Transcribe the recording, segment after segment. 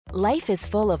Life is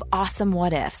full of awesome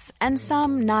what-ifs, and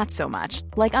some not so much,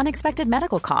 like unexpected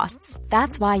medical costs.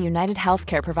 That's why United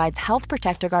Healthcare provides Health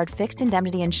Protector Guard fixed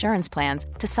indemnity insurance plans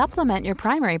to supplement your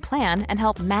primary plan and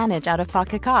help manage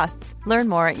out-of-pocket costs. Learn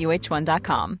more at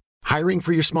uh1.com. Hiring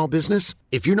for your small business?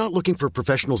 If you're not looking for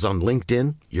professionals on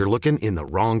LinkedIn, you're looking in the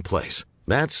wrong place.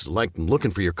 That's like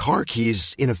looking for your car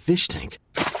keys in a fish tank.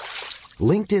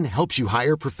 LinkedIn helps you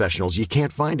hire professionals you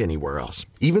can't find anywhere else,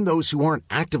 even those who aren't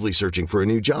actively searching for a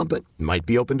new job but might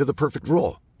be open to the perfect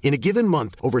role. In a given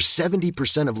month, over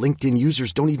 70% of LinkedIn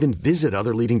users don't even visit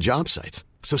other leading job sites.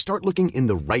 So start looking in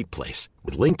the right place.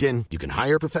 With LinkedIn, you can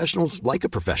hire professionals like a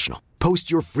professional.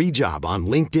 Post your free job on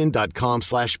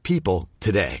linkedin.com/people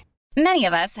today. Many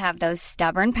of us have those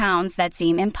stubborn pounds that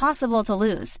seem impossible to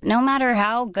lose, no matter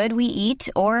how good we eat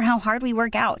or how hard we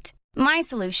work out. My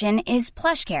solution is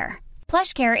PlushCare.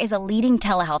 PlushCare is a leading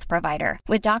telehealth provider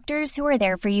with doctors who are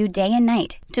there for you day and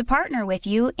night to partner with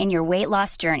you in your weight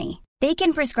loss journey. They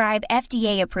can prescribe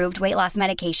FDA-approved weight loss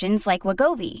medications like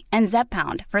Wegovy and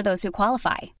Zepbound for those who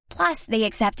qualify. Plus, they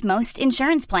accept most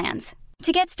insurance plans.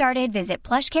 To get started, visit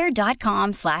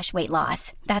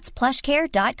plushcare.com/weightloss. That's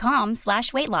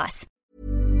plushcare.com/weightloss.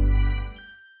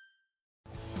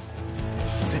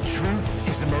 The truth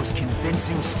is the most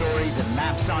convincing story that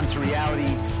maps onto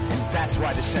reality, and that's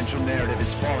why the central narrative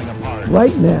is falling apart.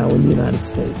 Right now in the United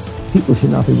States, people should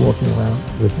not be walking around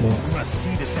with masks. We must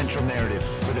see the central narrative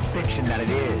for the fiction that it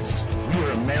is. We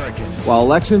are Americans. While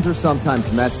elections are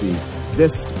sometimes messy,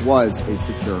 this was a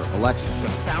secure election. The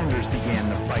founders began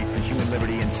the fight for human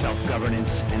liberty and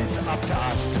self-governance, and it's up to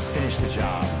us to finish the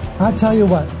job. I tell you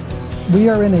what, we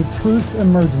are in a truth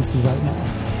emergency right now.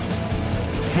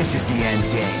 This is the end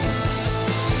game.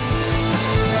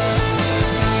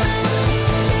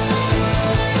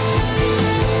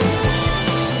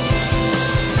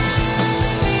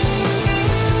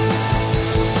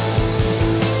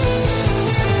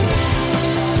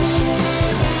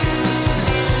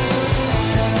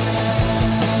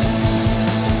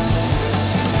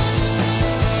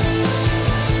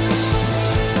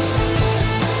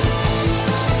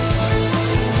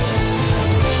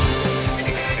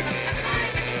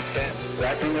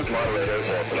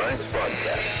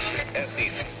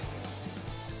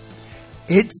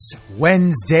 It's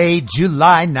Wednesday,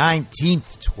 July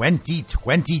 19th,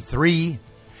 2023,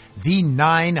 the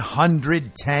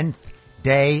 910th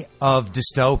day of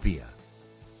dystopia.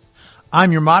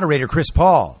 I'm your moderator, Chris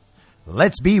Paul.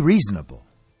 Let's be reasonable.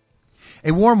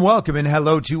 A warm welcome and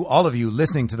hello to all of you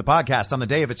listening to the podcast on the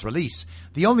day of its release.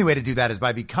 The only way to do that is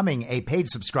by becoming a paid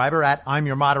subscriber at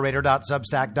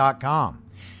imyourmoderator.substack.com.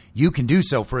 You can do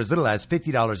so for as little as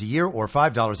 $50 a year or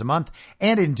 $5 a month.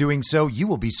 And in doing so, you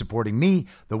will be supporting me,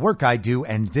 the work I do,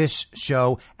 and this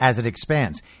show as it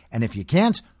expands. And if you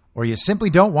can't, or you simply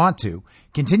don't want to,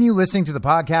 continue listening to the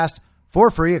podcast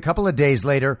for free a couple of days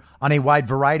later on a wide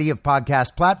variety of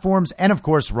podcast platforms and, of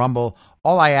course, Rumble.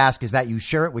 All I ask is that you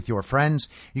share it with your friends.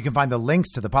 You can find the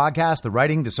links to the podcast, the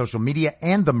writing, the social media,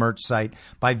 and the merch site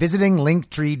by visiting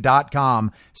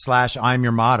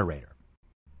linktree.com/I'mYourModerator.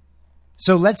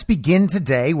 So let's begin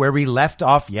today where we left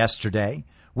off yesterday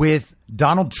with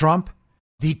Donald Trump,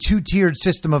 the two-tiered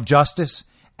system of justice,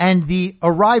 and the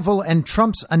arrival and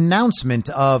Trump's announcement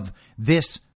of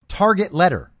this target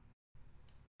letter.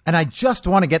 And I just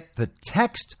want to get the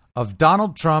text of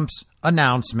Donald Trump's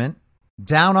announcement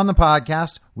down on the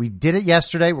podcast. We did it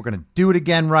yesterday. We're going to do it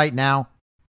again right now,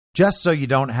 just so you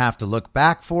don't have to look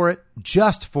back for it,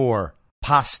 just for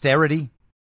posterity.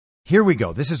 Here we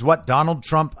go. This is what Donald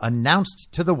Trump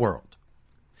announced to the world.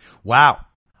 Wow.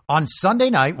 On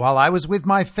Sunday night, while I was with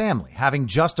my family, having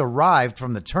just arrived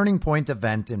from the Turning Point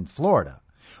event in Florida,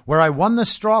 where I won the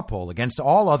straw poll against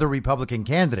all other Republican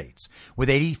candidates with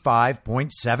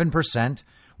 85.7%,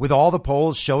 with all the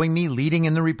polls showing me leading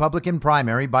in the Republican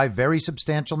primary by very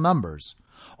substantial numbers,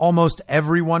 almost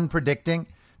everyone predicting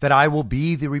that I will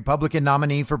be the Republican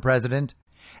nominee for president.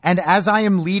 And as I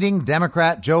am leading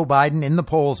Democrat Joe Biden in the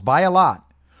polls by a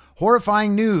lot,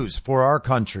 horrifying news for our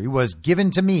country was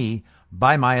given to me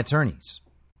by my attorneys.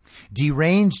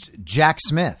 Deranged Jack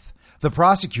Smith, the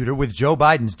prosecutor with Joe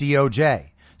Biden's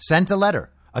DOJ, sent a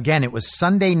letter, again it was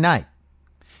Sunday night,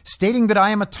 stating that I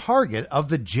am a target of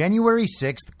the January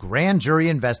 6th grand jury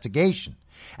investigation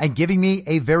and giving me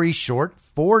a very short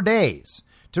 4 days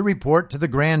to report to the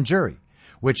grand jury,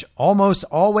 which almost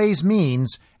always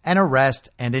means an arrest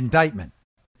and indictment.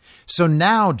 So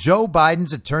now Joe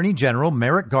Biden's Attorney General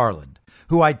Merrick Garland,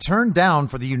 who I turned down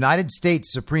for the United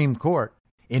States Supreme Court,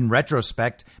 in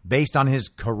retrospect, based on his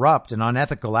corrupt and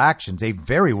unethical actions, a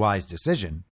very wise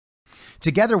decision,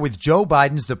 together with Joe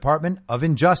Biden's Department of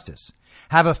Injustice,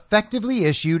 have effectively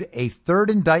issued a third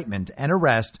indictment and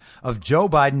arrest of Joe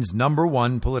Biden's number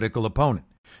one political opponent,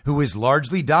 who is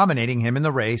largely dominating him in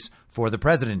the race for the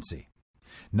presidency.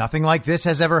 Nothing like this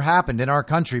has ever happened in our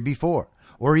country before,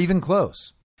 or even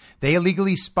close. They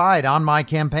illegally spied on my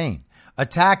campaign,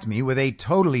 attacked me with a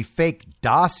totally fake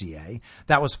dossier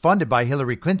that was funded by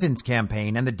Hillary Clinton's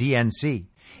campaign and the DNC,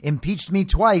 impeached me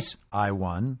twice, I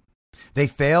won. They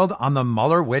failed on the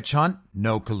Mueller witch hunt,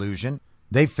 no collusion.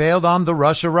 They failed on the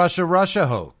Russia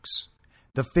hoax,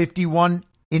 the 51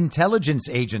 intelligence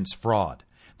agents fraud,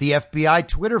 the FBI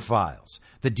Twitter files,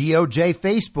 the DOJ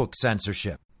Facebook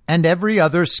censorship, and every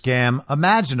other scam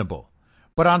imaginable.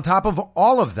 But on top of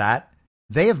all of that,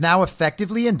 they have now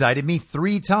effectively indicted me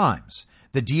 3 times.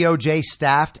 The DOJ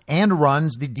staffed and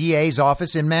runs the DA's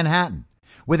office in Manhattan,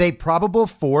 with a probable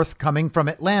 4th coming from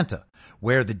Atlanta,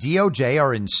 where the DOJ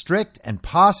are in strict and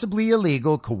possibly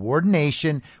illegal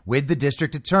coordination with the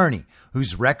district attorney,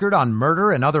 whose record on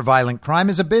murder and other violent crime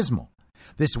is abysmal.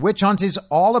 This witch hunt is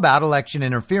all about election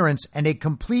interference and a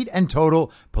complete and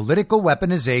total political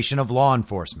weaponization of law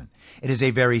enforcement. It is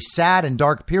a very sad and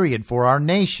dark period for our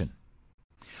nation.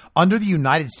 Under the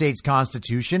United States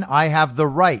Constitution, I have the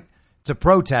right to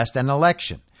protest an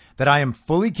election that I am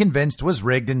fully convinced was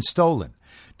rigged and stolen,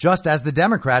 just as the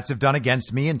Democrats have done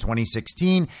against me in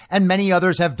 2016 and many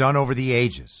others have done over the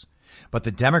ages. But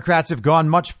the Democrats have gone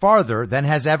much farther than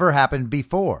has ever happened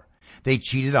before. They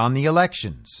cheated on the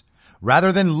elections.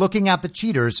 Rather than looking at the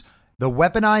cheaters, the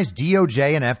weaponized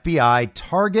DOJ and FBI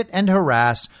target and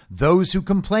harass those who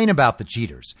complain about the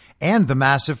cheaters and the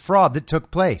massive fraud that took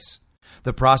place.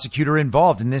 The prosecutor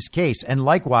involved in this case, and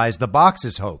likewise the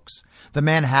Boxes hoax, the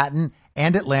Manhattan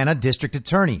and Atlanta district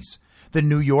attorneys, the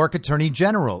New York Attorney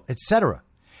General, etc.,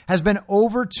 has been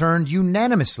overturned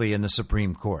unanimously in the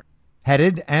Supreme Court,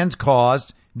 headed and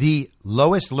caused the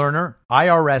Lois Lerner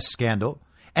IRS scandal,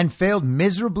 and failed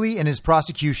miserably in his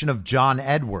prosecution of John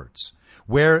Edwards,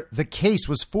 where the case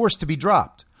was forced to be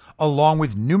dropped, along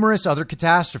with numerous other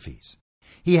catastrophes.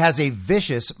 He has a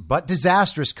vicious but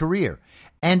disastrous career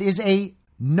and is a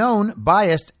known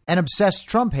biased and obsessed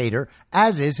Trump hater,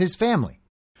 as is his family.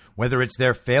 Whether it's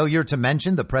their failure to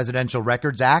mention the Presidential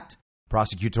Records Act,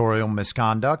 prosecutorial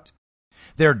misconduct,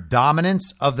 their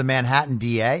dominance of the Manhattan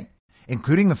DA,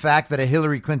 including the fact that a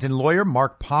Hillary Clinton lawyer,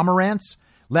 Mark Pomerantz,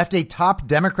 left a top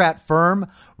Democrat firm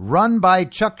run by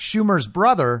Chuck Schumer's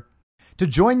brother to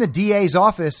join the DA's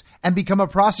office and become a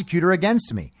prosecutor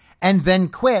against me, and then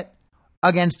quit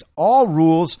against all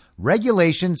rules,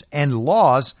 regulations, and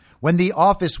laws when the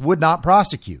office would not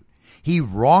prosecute. He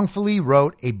wrongfully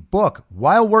wrote a book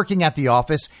while working at the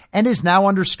office and is now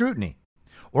under scrutiny.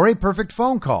 Or a perfect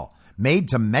phone call made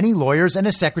to many lawyers and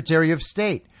a Secretary of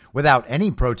State without any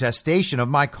protestation of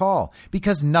my call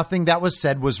because nothing that was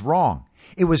said was wrong.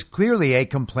 It was clearly a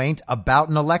complaint about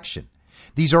an election.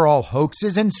 These are all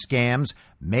hoaxes and scams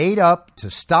made up to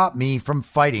stop me from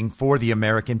fighting for the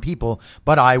American people,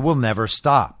 but I will never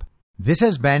stop. This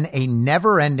has been a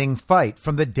never-ending fight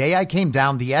from the day I came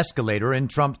down the escalator in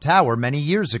Trump Tower many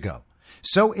years ago.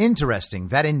 So interesting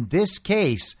that in this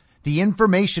case, the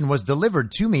information was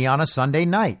delivered to me on a Sunday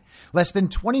night, less than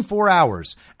 24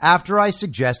 hours after I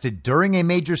suggested during a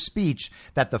major speech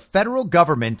that the federal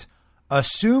government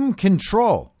assume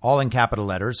control, all in capital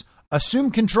letters, assume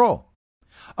control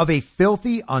of a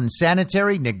filthy,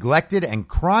 unsanitary, neglected, and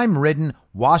crime-ridden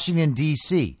Washington,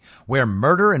 D.C., where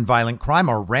murder and violent crime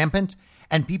are rampant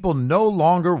and people no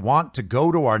longer want to go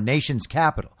to our nation's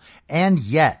capital. And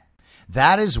yet,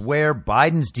 that is where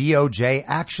Biden's DOJ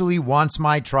actually wants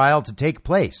my trial to take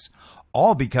place,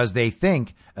 all because they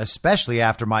think, especially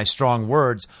after my strong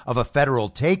words of a federal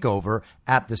takeover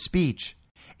at the speech,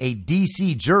 a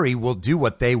D.C. jury will do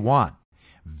what they want.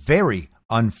 Very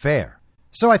unfair.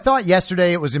 So I thought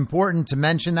yesterday it was important to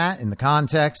mention that in the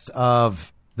context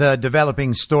of the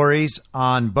developing stories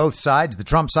on both sides, the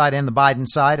Trump side and the Biden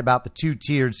side, about the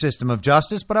two-tiered system of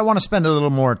justice. But I want to spend a little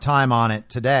more time on it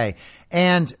today.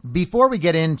 And before we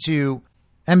get into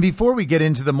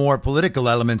the more political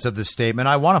elements of the statement,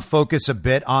 I want to focus a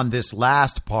bit on this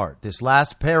last part, this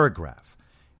last paragraph.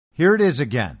 Here it is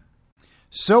again.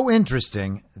 So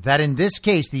interesting that in this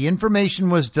case, the information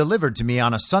was delivered to me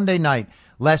on a Sunday night,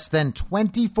 less than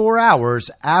 24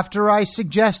 hours after I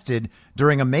suggested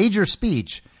during a major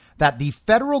speech that the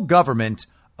federal government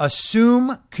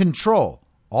assume control,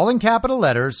 all in capital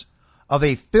letters, of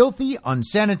a filthy,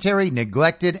 unsanitary,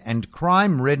 neglected, and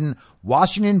crime-ridden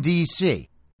Washington, D.C.,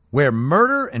 where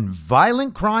murder and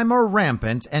violent crime are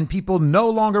rampant and people no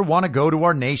longer want to go to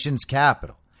our nation's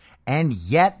capital. And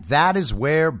yet that is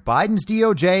where Biden's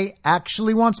DOJ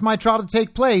actually wants my trial to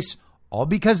take place, all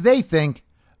because they think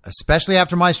especially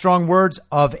after my strong words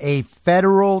of a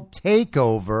federal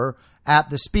takeover at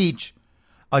the speech,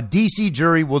 a D.C.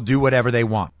 jury will do whatever they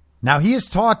want. Now, he has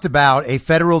talked about a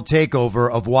federal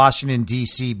takeover of Washington,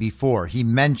 D.C. before. He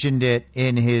mentioned it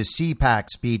in his CPAC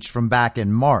speech from back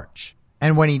in March.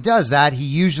 And when he does that, he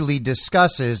usually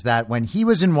discusses that when he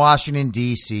was in Washington,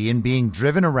 D.C. and being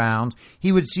driven around,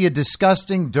 he would see a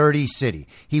disgusting, dirty city.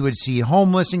 He would see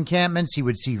homeless encampments. He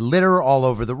would see litter all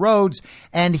over the roads.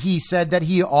 And he said that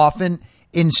he often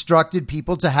instructed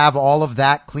people to have all of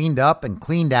that cleaned up and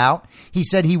cleaned out. He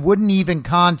said he wouldn't even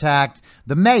contact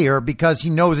the mayor because he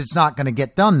knows it's not going to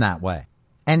get done that way.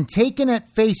 And taken at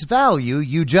face value,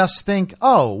 you just think,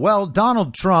 oh, well,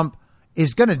 Donald Trump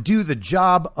is going to do the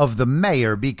job of the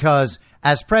mayor because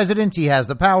as president, he has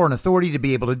the power and authority to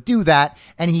be able to do that.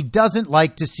 And he doesn't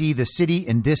like to see the city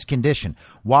in this condition.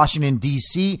 Washington,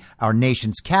 D.C., our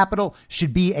nation's capital,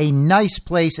 should be a nice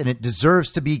place and it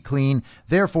deserves to be clean.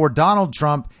 Therefore, Donald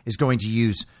Trump is going to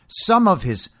use some of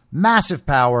his massive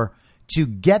power to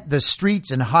get the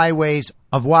streets and highways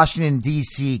of Washington,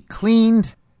 D.C.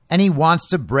 cleaned. And he wants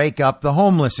to break up the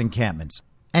homeless encampments.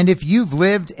 And if you've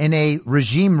lived in a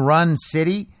regime-run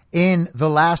city in the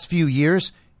last few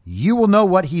years, you will know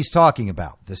what he's talking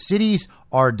about. The cities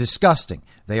are disgusting.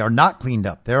 They are not cleaned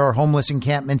up. There are homeless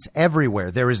encampments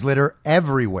everywhere. There is litter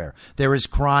everywhere. There is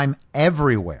crime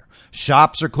everywhere.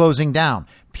 Shops are closing down.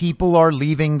 People are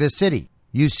leaving the city.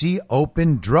 You see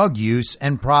open drug use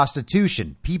and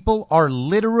prostitution. People are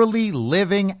literally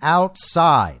living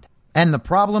outside. And the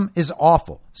problem is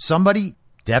awful. Somebody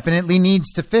definitely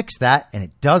needs to fix that. And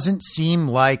it doesn't seem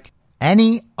like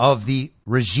any of the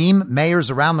regime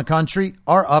mayors around the country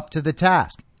are up to the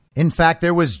task. In fact,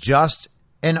 there was just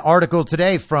an article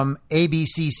today from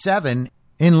ABC7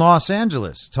 in Los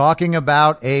Angeles talking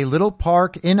about a little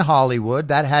park in Hollywood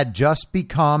that had just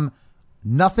become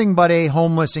nothing but a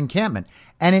homeless encampment.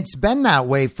 And it's been that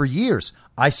way for years.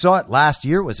 I saw it last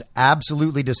year. It was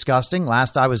absolutely disgusting.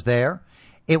 Last I was there.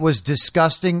 It was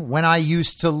disgusting when I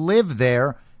used to live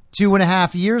there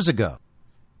 2.5 years ago.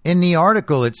 In the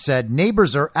article, it said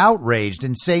neighbors are outraged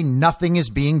and say nothing is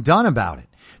being done about it.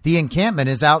 The encampment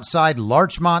is outside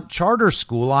Larchmont Charter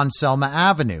School on Selma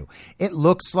Avenue. It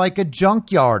looks like a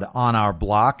junkyard on our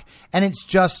block, and it's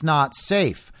just not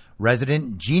safe,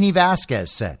 resident Jeannie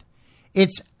Vasquez said.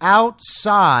 It's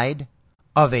outside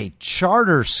of a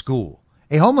charter school,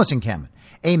 a homeless encampment,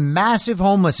 a massive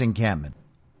homeless encampment.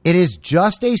 It is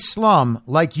just a slum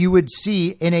like you would see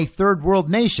in a third world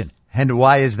nation. And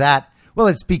why is that? Well,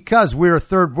 it's because we're a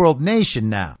third world nation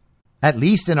now. At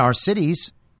least in our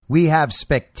cities, we have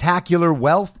spectacular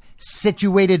wealth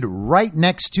situated right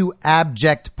next to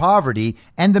abject poverty,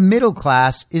 and the middle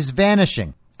class is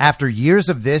vanishing. After years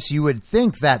of this, you would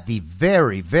think that the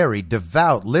very, very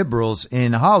devout liberals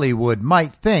in Hollywood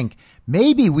might think,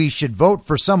 maybe we should vote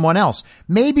for someone else.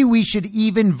 Maybe we should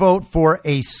even vote for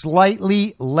a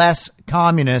slightly less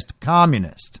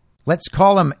communist. Let's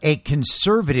call him a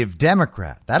conservative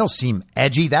Democrat. That'll seem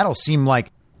edgy. That'll seem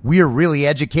like we're really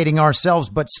educating ourselves,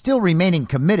 but still remaining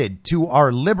committed to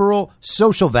our liberal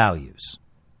social values.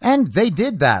 And they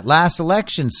did that last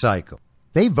election cycle.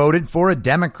 They voted for a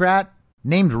Democrat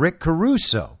named Rick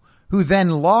Caruso, who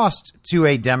then lost to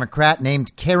a Democrat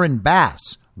named Karen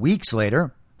Bass. Weeks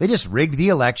later, they just rigged the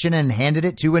election and handed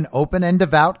it to an open and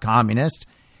devout communist,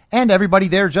 and everybody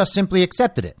there just simply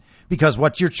accepted it. Because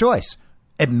what's your choice?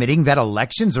 Admitting that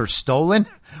elections are stolen?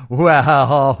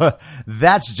 Well,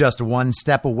 that's just one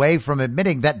step away from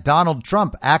admitting that Donald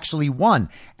Trump actually won.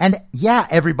 And yeah,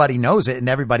 everybody knows it and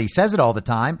everybody says it all the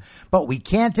time, but we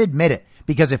can't admit it.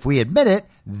 Because if we admit it,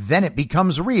 then it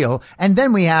becomes real, and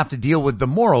then we have to deal with the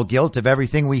moral guilt of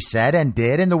everything we said and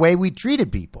did and the way we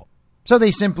treated people. So they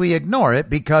simply ignore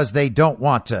it because they don't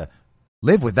want to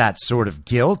live with that sort of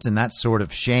guilt and that sort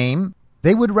of shame.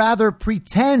 They would rather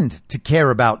pretend to care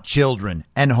about children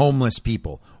and homeless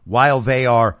people while they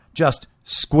are just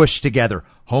squished together.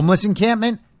 Homeless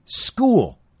encampment,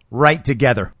 school, right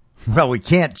together. Well, we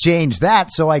can't change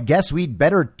that, so I guess we'd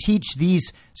better teach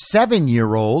these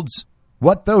 7-year-olds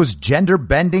what those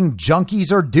gender-bending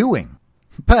junkies are doing.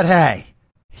 But hey,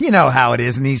 you know how it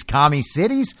is in these commie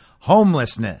cities.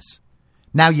 Homelessness.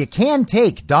 Now, you can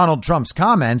take Donald Trump's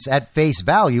comments at face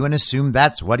value and assume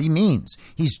that's what he means.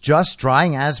 He's just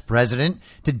trying as president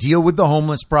to deal with the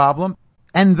homeless problem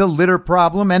and the litter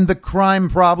problem and the crime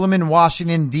problem in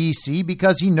Washington, D.C.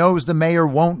 because he knows the mayor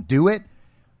won't do it.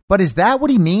 But is that what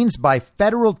he means by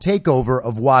federal takeover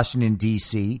of Washington,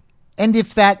 D.C.? And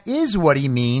if that is what he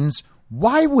means,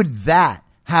 why would that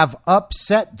have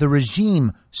upset the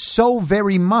regime so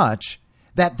very much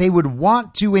that they would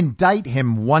want to indict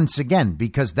him once again,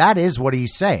 because that is what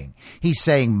he's saying. He's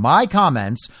saying my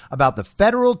comments about the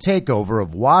federal takeover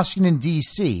of Washington,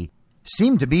 D.C.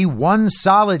 seem to be one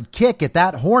solid kick at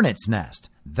that hornet's nest.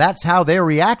 That's how they're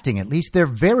reacting. At least they're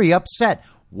very upset.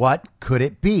 What could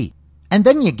it be? And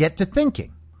then you get to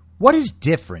thinking, what is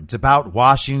different about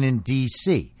Washington,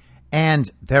 D.C.?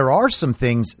 And there are some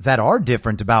things that are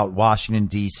different about Washington,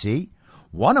 D.C.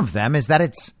 One of them is that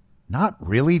it's not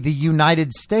really the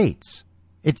United States.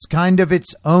 It's kind of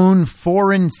its own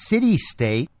foreign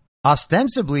city-state,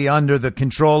 ostensibly under the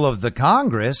control of the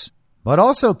Congress, but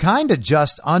also kind of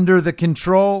just under the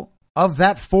control of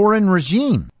that foreign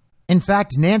regime. In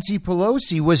fact, Nancy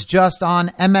Pelosi was just on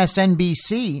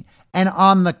MSNBC, and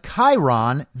on the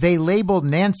Chiron, they labeled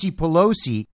Nancy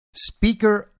Pelosi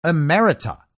Speaker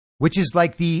Emerita, which is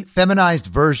like the feminized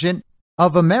version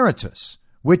of emeritus,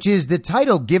 which is the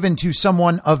title given to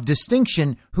someone of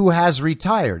distinction who has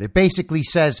retired. It basically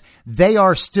says they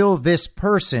are still this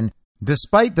person,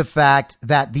 despite the fact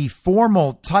that the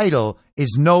formal title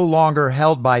is no longer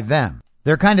held by them.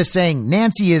 They're kind of saying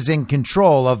Nancy is in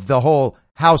control of the whole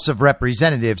House of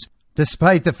Representatives,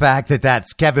 despite the fact that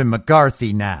that's Kevin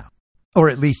McCarthy now, or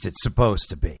at least it's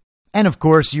supposed to be. And of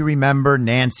course, you remember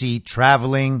Nancy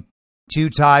traveling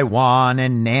to Taiwan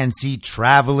and Nancy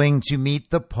traveling to meet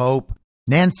the Pope.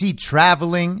 Nancy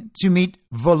traveling to meet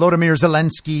Volodymyr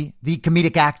Zelensky, the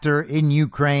comedic actor in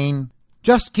Ukraine,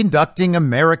 just conducting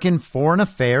American foreign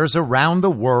affairs around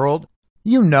the world,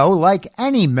 like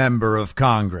any member of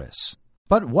Congress.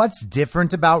 But what's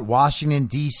different about Washington,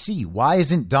 D.C.? Why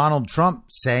isn't Donald Trump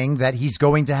saying that he's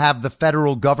going to have the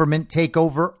federal government take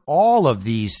over all of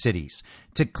these cities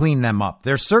to clean them up?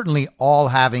 They're certainly all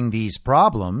having these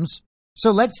problems. So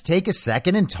let's take a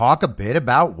second and talk a bit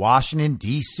about Washington,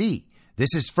 D.C.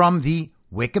 This is from the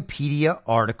Wikipedia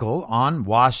article on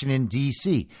Washington,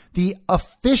 D.C., the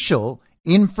official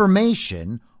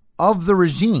information of the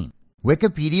regime.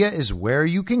 Wikipedia is where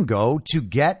you can go to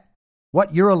get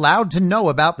what you're allowed to know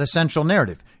about the central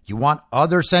narrative. You want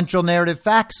other central narrative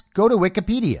facts? Go to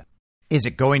Wikipedia. Is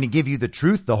it going to give you the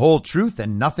truth, the whole truth,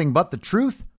 and nothing but the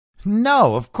truth?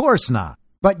 No, of course not.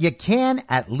 But you can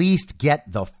at least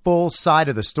get the full side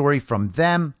of the story from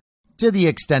them to the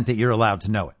extent that you're allowed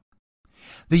to know it.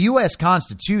 The U.S.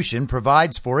 Constitution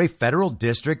provides for a federal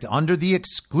district under the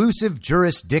exclusive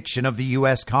jurisdiction of the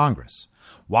U.S. Congress.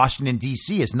 Washington,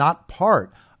 D.C. is not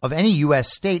part of any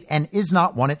U.S. state and is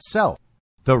not one itself.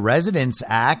 The Residence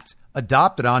Act,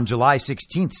 adopted on July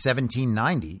 16,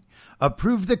 1790,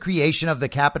 approved the creation of the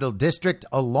Capital District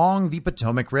along the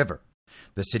Potomac River.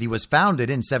 The city was founded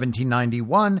in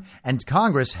 1791, and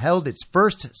Congress held its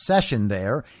first session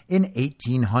there in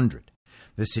 1800.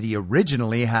 The city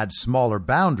originally had smaller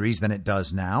boundaries than it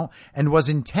does now and was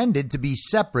intended to be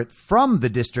separate from the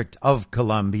District of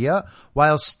Columbia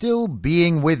while still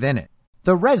being within it.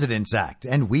 The Residence Act,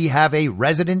 and we have a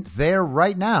resident there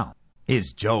right now.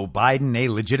 Is Joe Biden a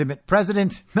legitimate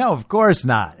president? No, of course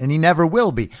not, and he never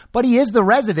will be. But he is the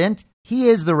resident. He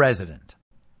is the resident.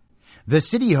 The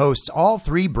city hosts all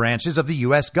three branches of the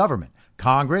U.S. government: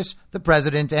 Congress, the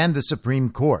President, and the Supreme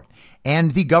Court,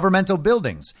 and the governmental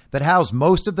buildings that house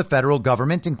most of the federal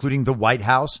government, including the White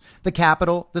House, the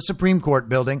Capitol, the Supreme Court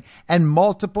building, and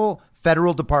multiple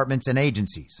federal departments and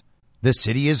agencies. The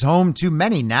city is home to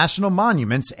many national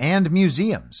monuments and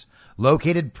museums,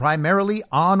 located primarily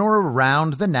on or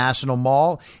around the National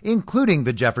Mall, including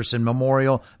the Jefferson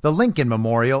Memorial, the Lincoln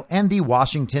Memorial, and the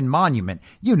Washington Monument,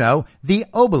 the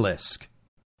obelisk.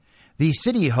 The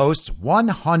city hosts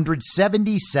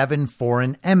 177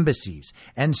 foreign embassies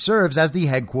and serves as the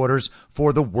headquarters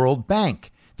for the World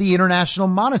Bank, the International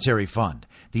Monetary Fund,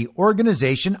 the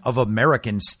Organization of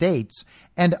American States,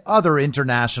 and other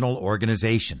international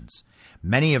organizations.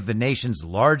 Many of the nation's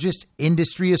largest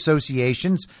industry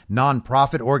associations,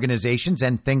 nonprofit organizations,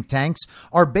 and think tanks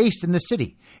are based in the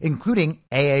city, including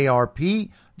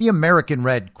AARP, the American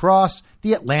Red Cross,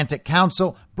 the Atlantic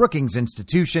Council, Brookings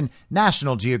Institution,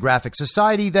 National Geographic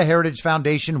Society, the Heritage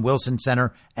Foundation, Wilson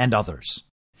Center, and others.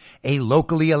 A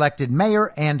locally elected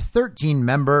mayor and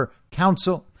 13-member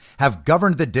council have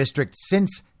governed the district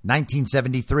since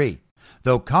 1973,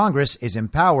 though Congress is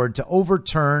empowered to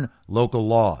overturn local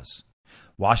laws.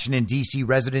 Washington, D.C.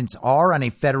 residents are, on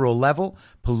a federal level,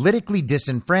 politically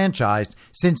disenfranchised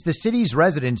since the city's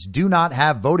residents do not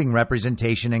have voting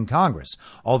representation in Congress,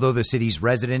 although the city's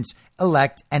residents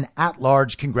elect an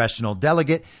at-large congressional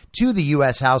delegate to the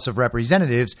U.S. House of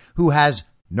Representatives who has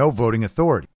no voting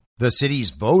authority. The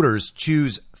city's voters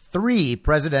choose 3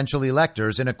 presidential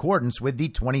electors in accordance with the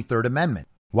 23rd Amendment.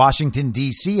 Washington,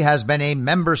 D.C. has been a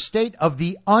member state of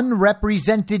the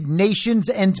Unrepresented Nations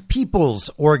and Peoples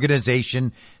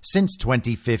Organization since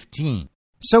 2015.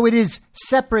 So it is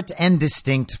separate and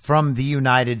distinct from the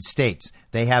United States.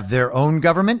 They have their own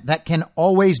government that can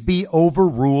always be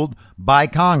overruled by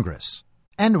Congress.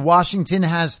 And Washington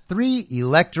has 3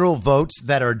 electoral votes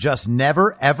that are just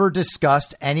never, ever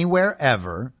discussed anywhere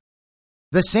ever.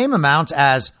 The same amount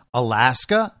as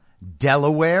Alaska,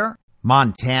 Delaware,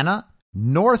 Montana,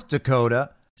 North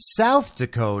Dakota, South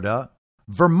Dakota,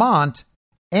 Vermont,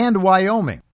 and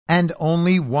Wyoming. And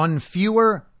only 1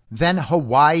 fewer than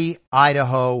Hawaii,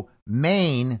 Idaho,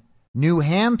 Maine, New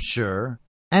Hampshire,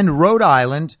 and Rhode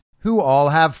Island, who all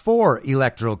have 4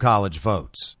 electoral college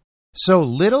votes. So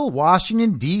little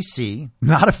Washington, D.C.,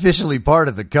 not officially part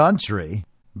of the country,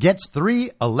 gets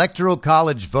 3 electoral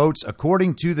college votes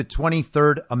according to the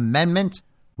 23rd Amendment.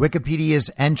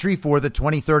 Wikipedia's entry for the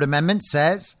 23rd Amendment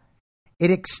says, it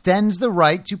extends the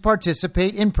right to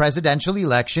participate in presidential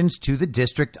elections to the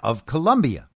District of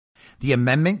Columbia. The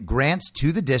amendment grants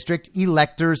to the district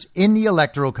electors in the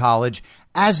Electoral College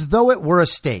as though it were a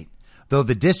state, though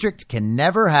the district can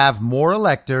never have more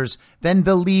electors than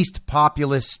the least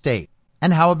populous state.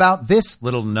 And how about this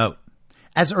little note?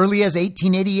 As early as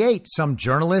 1888, some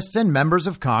journalists and members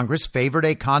of Congress favored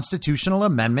a constitutional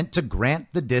amendment to grant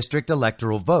the district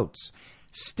electoral votes.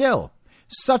 Still,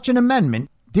 such an amendment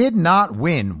did not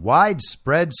win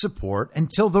widespread support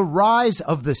until the rise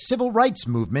of the civil rights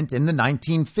movement in the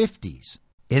 1950s.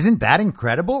 Isn't that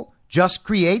incredible? Just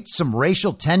create some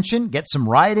racial tension, get some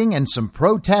rioting and some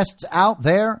protests out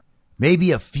there,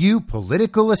 maybe a few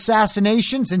political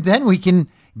assassinations, and then we can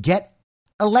get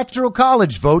electoral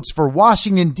college votes for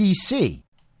Washington, D.C.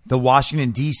 The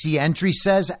Washington, D.C. entry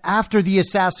says, after the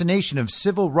assassination of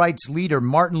civil rights leader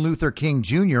Martin Luther King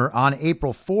Jr. on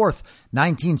April 4th,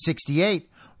 1968,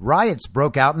 riots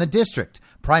broke out in the district,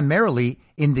 primarily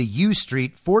in the U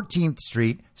Street, 14th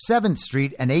Street, 7th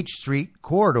Street, and H Street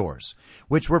corridors,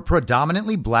 which were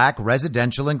predominantly black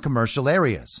residential and commercial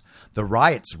areas. The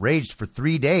riots raged for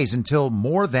 3 days until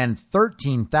more than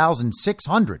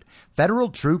 13,600 federal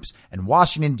troops and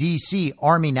Washington, D.C.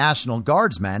 Army National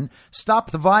Guardsmen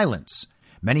stopped the violence.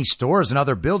 Many stores and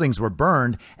other buildings were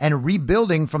burned, and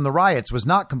rebuilding from the riots was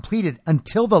not completed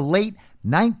until the late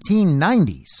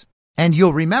 1990s. And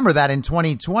you'll remember that in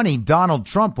 2020, Donald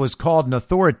Trump was called an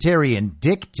authoritarian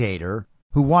dictator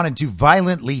who wanted to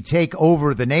violently take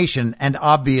over the nation and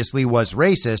obviously was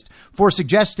racist for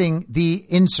suggesting the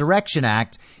Insurrection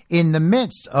Act in the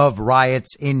midst of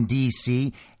riots in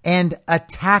D.C. and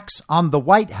attacks on the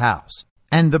White House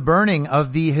and the burning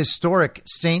of the historic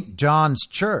St. John's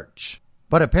Church.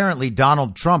 But apparently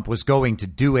Donald Trump was going to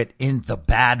do it in the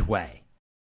bad way.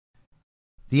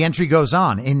 The entry goes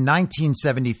on. In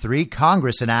 1973,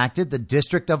 Congress enacted the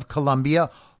District of Columbia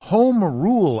Home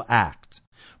Rule Act,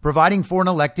 providing for an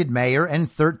elected mayor and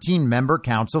 13-member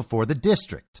council for the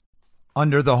district.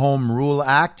 Under the Home Rule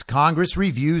Act, Congress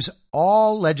reviews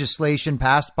all legislation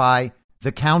passed by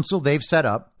the council they've set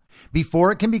up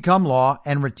before it can become law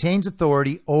and retains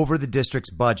authority over the district's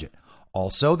budget.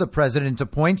 Also, the president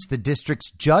appoints the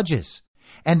district's judges,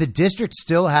 and the district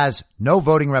still has no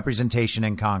voting representation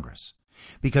in Congress.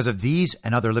 Because of these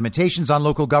and other limitations on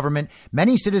local government,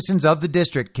 many citizens of the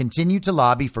district continue to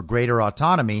lobby for greater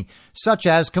autonomy, such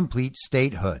as complete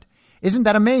statehood. Isn't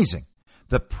that amazing?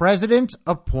 The president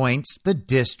appoints the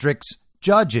district's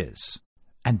judges.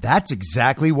 And that's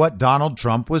exactly what Donald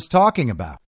Trump was talking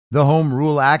about. The Home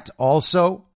Rule Act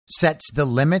also sets the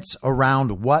limits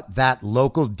around what that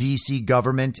local D.C.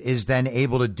 government is then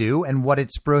able to do and what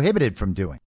it's prohibited from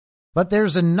doing. But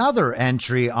there's another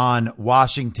entry on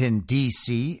Washington,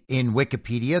 D.C. in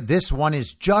Wikipedia. This one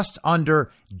is just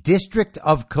under District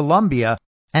of Columbia,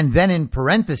 and then in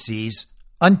parentheses,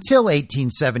 until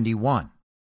 1871.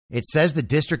 It says the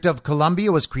District of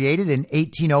Columbia was created in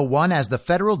 1801 as the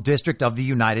Federal District of the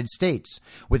United States,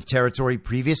 with territory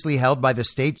previously held by the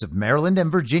states of Maryland and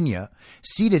Virginia,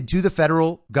 ceded to the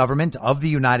federal government of the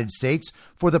United States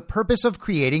for the purpose of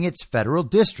creating its federal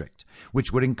district,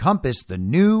 which would encompass the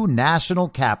new national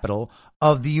capital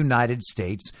of the United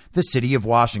States, the city of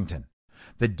Washington.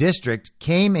 The district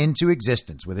came into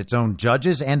existence with its own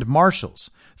judges and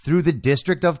marshals through the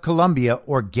District of Columbia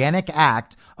Organic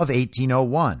Act of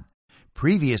 1801.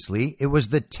 Previously, it was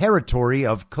the Territory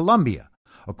of Columbia.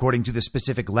 According to the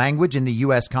specific language in the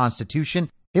U.S. Constitution,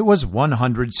 it was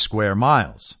 100 square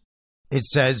miles. It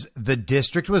says the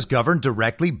district was governed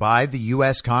directly by the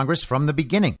U.S. Congress from the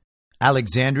beginning.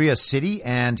 Alexandria City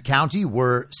and County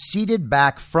were ceded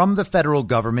back from the federal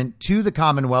government to the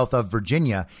Commonwealth of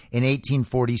Virginia in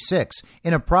 1846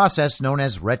 in a process known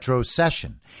as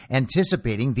retrocession,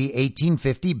 anticipating the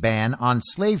 1850 ban on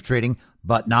slave trading,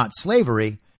 but not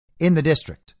slavery, in the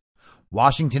district.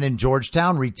 Washington and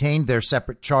Georgetown retained their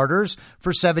separate charters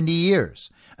for 70 years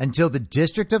until the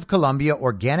District of Columbia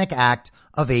Organic Act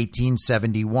of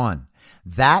 1871.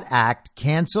 That act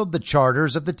canceled the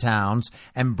charters of the towns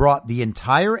and brought the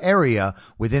entire area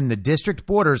within the district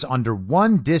borders under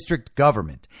one district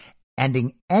government,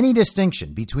 ending any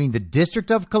distinction between the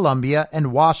District of Columbia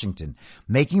and Washington,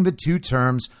 making the two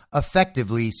terms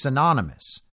effectively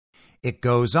synonymous. It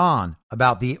goes on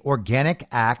about the Organic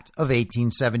Act of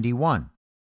 1871.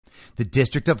 The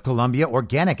District of Columbia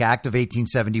Organic Act of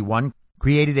 1871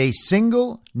 created a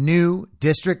single new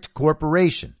district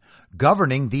corporation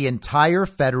governing the entire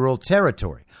federal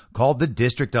territory, called the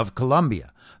District of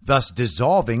Columbia, thus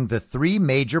dissolving the three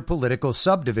major political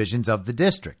subdivisions of the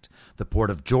district: the Port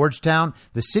of Georgetown,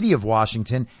 the City of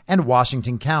Washington, and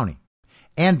Washington County,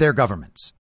 and their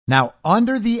governments. Now,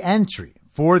 under the entry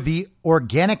for the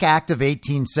Organic Act of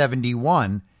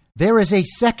 1871, there is a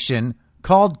section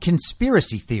called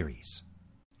Conspiracy Theories.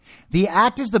 The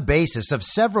act is the basis of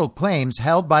several claims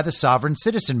held by the sovereign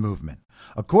citizen movement.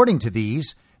 According to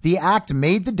these, the act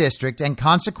made the district and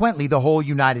consequently the whole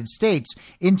United States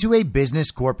into a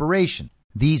business corporation.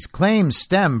 These claims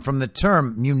stem from the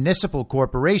term municipal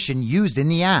corporation used in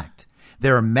the act.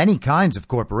 There are many kinds of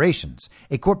corporations.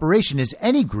 A corporation is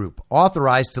any group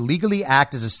authorized to legally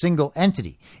act as a single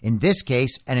entity, in this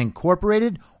case, an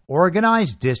incorporated,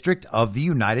 organized district of the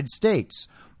United States.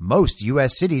 Most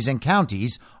U.S. cities and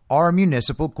counties are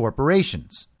municipal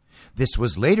corporations. This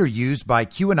was later used by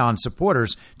QAnon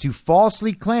supporters to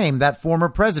falsely claim that former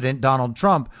President Donald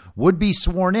Trump would be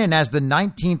sworn in as the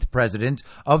 19th president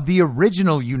of the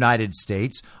original United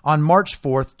States on March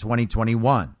 4th,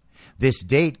 2021. This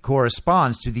date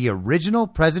corresponds to the original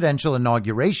presidential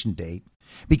inauguration date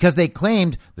because they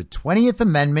claimed the 20th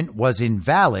Amendment was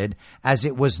invalid as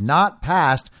it was not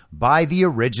passed by the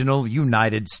original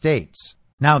United States.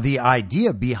 Now, the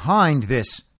idea behind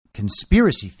this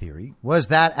conspiracy theory was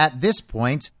that at this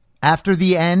point, after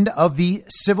the end of the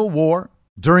Civil War,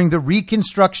 during the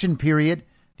Reconstruction period,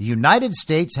 the United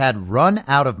States had run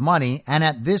out of money and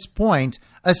at this point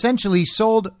essentially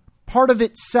sold part of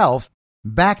itself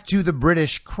back to the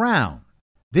British Crown.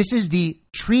 This is the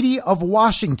Treaty of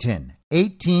Washington,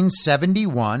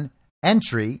 1871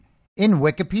 entry in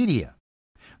Wikipedia.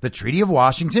 The Treaty of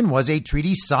Washington was a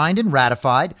treaty signed and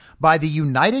ratified by the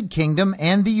United Kingdom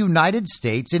and the United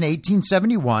States in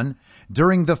 1871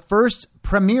 during the first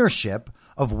premiership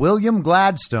of William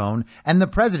Gladstone and the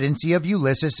presidency of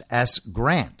Ulysses S.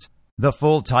 Grant. The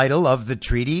full title of the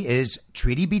treaty is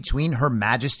Treaty between Her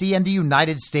Majesty and the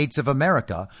United States of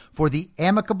America for the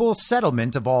amicable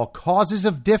settlement of all causes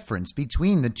of difference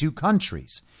between the two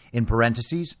countries, in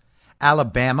parentheses,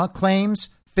 Alabama claims,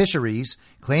 fisheries,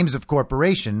 claims of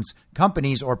corporations,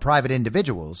 companies, or private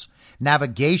individuals,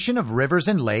 navigation of rivers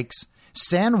and lakes,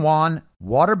 San Juan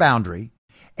water boundary,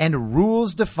 and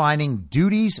rules defining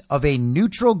duties of a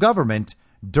neutral government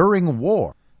during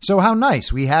war. So how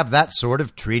nice we have that sort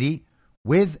of treaty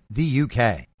with the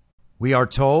UK. We are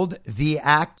told the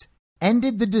act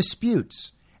ended the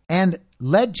disputes and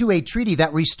led to a treaty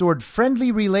that restored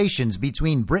friendly relations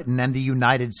between Britain and the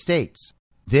United States.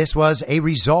 This was a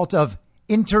result of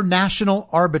international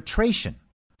arbitration,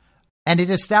 and it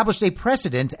established a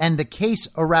precedent, and the case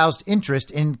aroused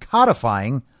interest in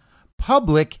codifying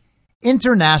public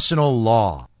international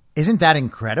law. Isn't that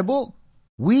incredible?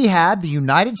 We had the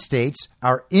United States,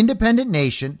 our independent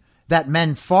nation that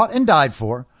men fought and died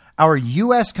for, our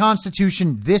U.S.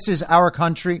 Constitution, this is our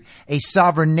country, a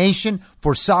sovereign nation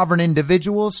for sovereign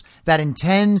individuals that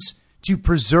intends to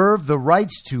preserve the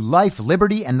rights to life,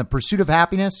 liberty, and the pursuit of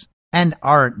happiness, and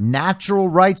our natural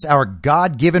rights, our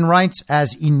God-given rights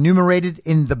as enumerated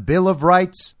in the Bill of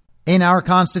Rights in our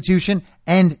Constitution.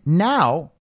 And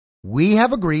now we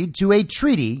have agreed to a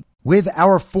treaty with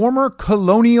our former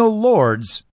colonial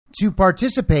lords to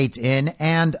participate in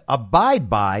and abide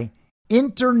by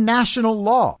international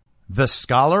law. The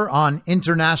scholar on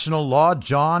international law,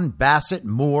 John Bassett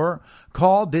Moore,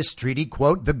 called this treaty,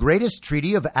 quote, the greatest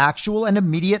treaty of actual and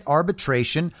immediate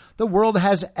arbitration the world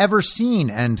has ever seen,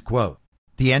 end quote.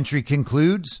 The entry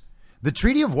concludes, the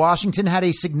Treaty of Washington had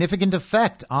a significant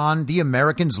effect on the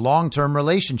Americans' long-term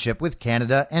relationship with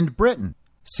Canada and Britain.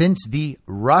 Since the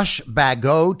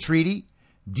Rush-Bagot Treaty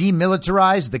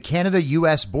demilitarized the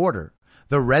Canada-U.S. border,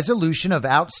 the resolution of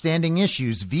outstanding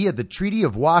issues via the Treaty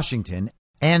of Washington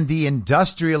and the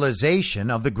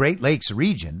industrialization of the Great Lakes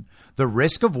region, the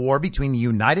risk of war between the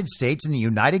United States and the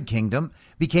United Kingdom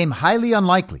became highly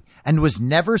unlikely and was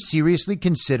never seriously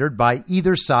considered by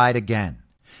either side again.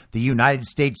 The United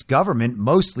States government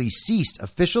mostly ceased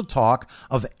official talk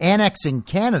of annexing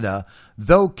Canada,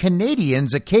 though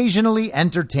Canadians occasionally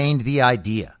entertained the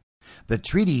idea. The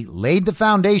treaty laid the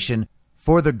foundation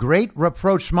for the Great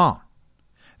Rapprochement,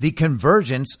 the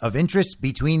convergence of interests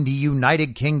between the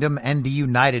United Kingdom and the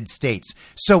United States.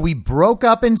 So we broke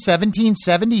up in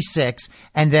 1776,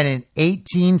 and then in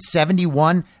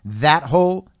 1871, that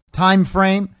whole time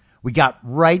frame, we got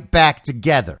right back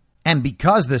together. And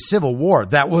because the Civil War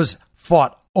that was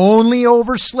fought only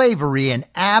over slavery and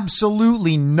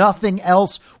absolutely nothing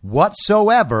else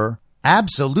whatsoever,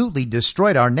 absolutely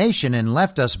destroyed our nation and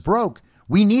left us broke,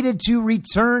 we needed to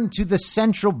return to the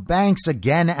central banks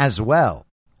again as well.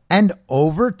 And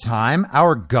over time,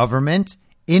 our government,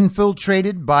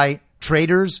 infiltrated by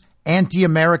traitors,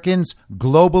 anti-Americans,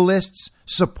 globalists,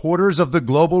 supporters of the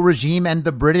global regime and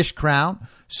the British crown,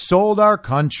 sold our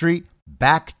country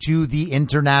back to the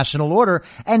international order.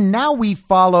 And now we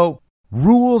follow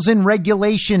rules and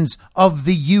regulations of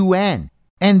the UN.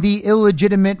 And the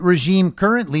illegitimate regime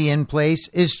currently in place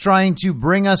is trying to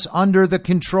bring us under the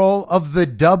control of the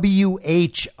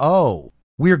WHO.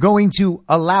 We're going to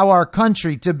allow our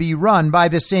country to be run by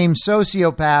the same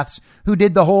sociopaths who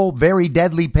did the whole very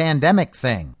deadly pandemic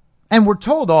thing. And we're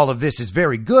told all of this is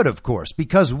very good, of course,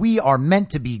 because we are meant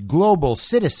to be global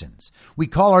citizens. We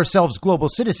call ourselves global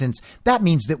citizens. That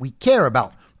means that we care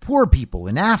about poor people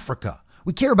in Africa.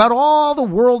 We care about all the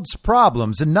world's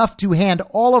problems enough to hand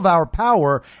all of our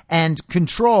power and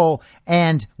control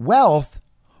and wealth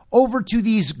over to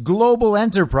these global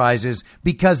enterprises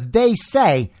because they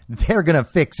say they're going to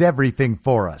fix everything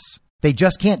for us. They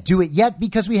just can't do it yet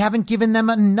because we haven't given them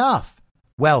enough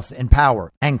wealth and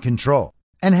power and control.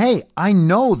 And hey, I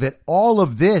know that all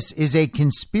of this is a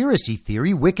conspiracy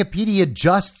theory. Wikipedia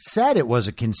just said it was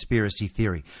a conspiracy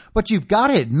theory. But you've got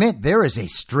to admit there is a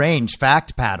strange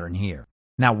fact pattern here.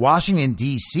 Now, Washington,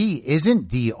 D.C. isn't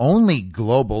the only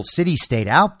global city-state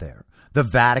out there. The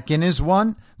Vatican is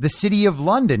one. The City of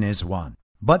London is one.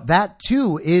 But that,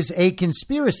 too, is a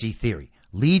conspiracy theory.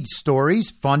 Lead Stories,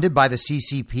 funded by the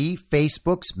CCP,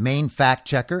 Facebook's main fact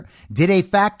checker, did a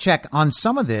fact check on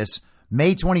some of this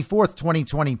May 24th,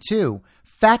 2022.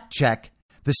 Fact check: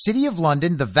 the City of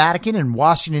London, the Vatican, and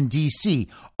Washington, D.C.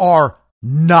 are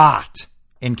not,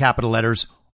 in capital letters,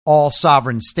 all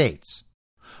sovereign states.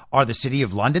 Are the City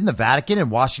of London, the Vatican,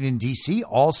 and Washington, D.C.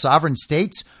 all sovereign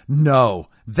states? No,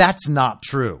 that's not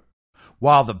true.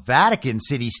 While the Vatican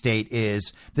city-state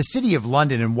is, the City of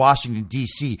London and Washington,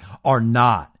 D.C. are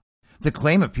not. The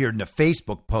claim appeared in a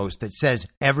Facebook post that says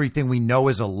everything we know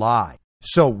is a lie.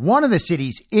 So one of the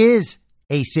cities is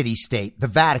a city-state, the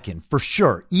Vatican, for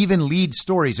sure. Even Lead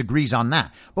Stories agrees on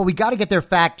that. But we got to get their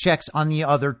fact checks on the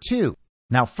other two.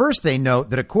 Now, first, they note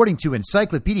that according to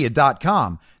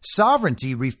encyclopedia.com,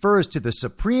 sovereignty refers to the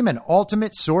supreme and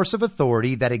ultimate source of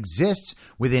authority that exists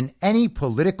within any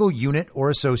political unit or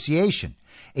association.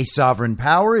 A sovereign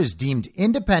power is deemed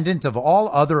independent of all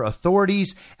other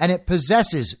authorities, and it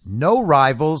possesses no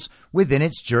rivals within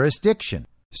its jurisdiction.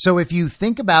 So if you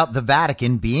think about the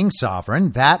Vatican being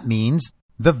sovereign, that means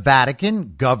the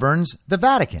Vatican governs the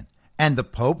Vatican. And the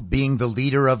Pope, being the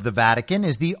leader of the Vatican,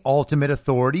 is the ultimate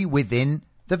authority within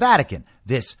the Vatican,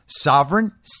 this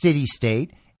sovereign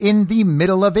city-state in the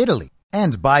middle of Italy.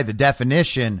 And by the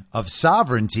definition of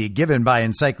sovereignty given by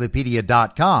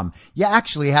encyclopedia.com, you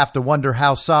actually have to wonder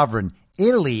how sovereign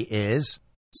Italy is,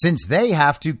 since they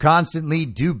have to constantly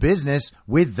do business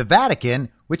with the Vatican,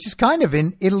 which is kind of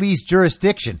in Italy's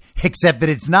jurisdiction, except that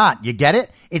it's not. You get it?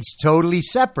 It's totally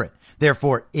separate.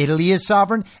 Therefore, Italy is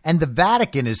sovereign and the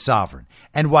Vatican is sovereign.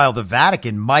 And while the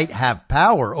Vatican might have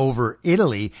power over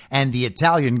Italy and the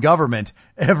Italian government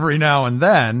every now and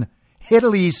then,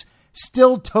 Italy's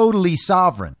still totally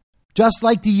sovereign, just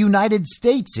like the United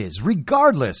States is,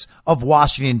 regardless of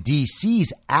Washington,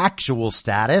 D.C.'s actual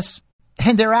status.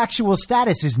 And their actual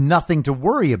status is nothing to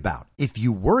worry about. If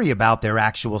you worry about their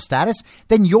actual status,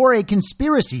 then you're a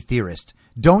conspiracy theorist.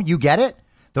 Don't you get it?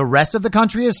 The rest of the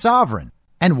country is sovereign.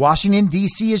 And Washington,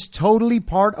 D.C. is totally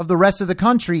part of the rest of the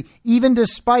country, even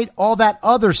despite all that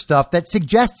other stuff that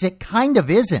suggests it kind of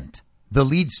isn't. The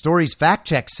Lead Stories fact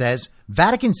check says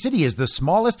Vatican City is the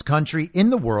smallest country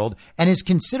in the world and is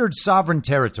considered sovereign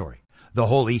territory. The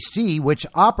Holy See, which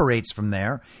operates from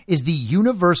there, is the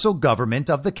universal government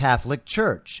of the Catholic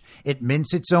Church. It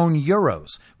mints its own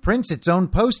euros, prints its own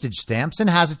postage stamps, and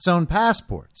has its own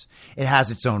passports. It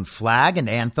has its own flag and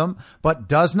anthem, but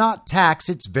does not tax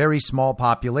its very small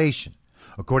population.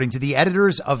 According to the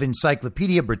editors of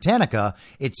Encyclopedia Britannica,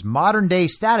 its modern-day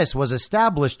status was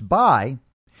established by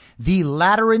the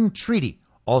Lateran Treaty,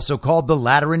 also called the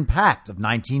Lateran Pact of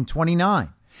 1929,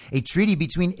 a treaty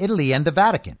between Italy and the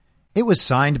Vatican. It was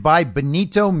signed by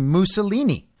Benito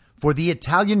Mussolini for the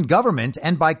Italian government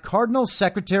and by Cardinal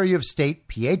Secretary of State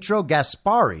Pietro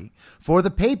Gasparri for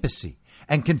the papacy,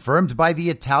 and confirmed by the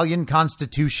Italian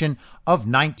Constitution of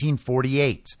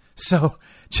 1948. So,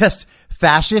 just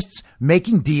fascists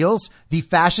making deals, the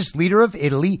fascist leader of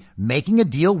Italy making a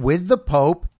deal with the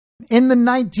Pope in the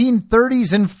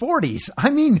 1930s and 40s. I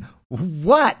mean,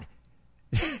 what?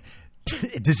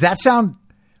 Does that sound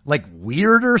like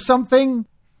weird or something?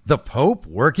 The Pope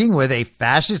working with a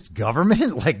fascist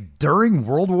government like during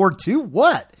World War II?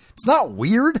 What? It's not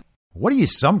weird. What are you,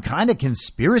 some kind of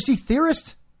conspiracy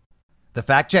theorist? The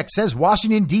fact check says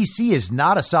Washington, D.C. is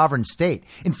not a sovereign state.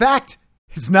 In fact,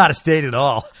 it's not a state at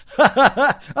all.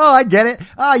 Oh, I get it.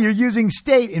 You're using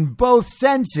state in both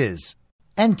senses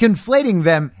and conflating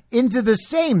them into the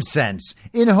same sense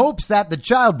in hopes that the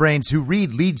child brains who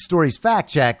read Lead Stories fact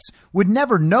checks would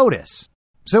never notice.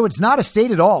 So it's not a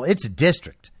state at all. It's a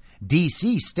district.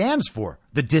 D.C. stands for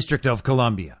the District of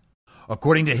Columbia.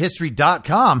 According to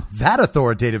History.com, that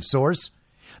authoritative source,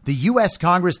 the U.S.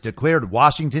 Congress declared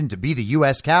Washington to be the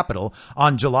U.S. capital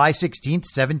on July 16,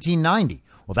 1790.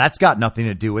 Well, that's got nothing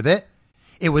to do with it.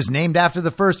 It was named after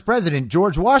the first president,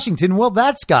 George Washington. Well,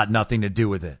 that's got nothing to do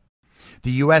with it.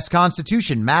 The U.S.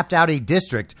 Constitution mapped out a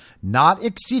district not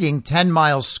exceeding 10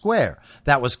 miles square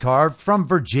that was carved from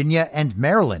Virginia and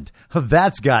Maryland.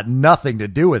 That's got nothing to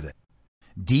do with it.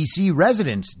 D.C.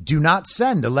 residents do not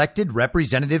send elected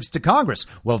representatives to Congress.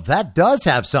 Well, that does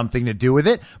have something to do with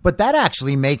it, but that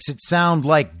actually makes it sound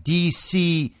like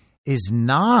D.C. is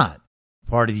not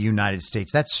part of the United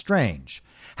States. That's strange.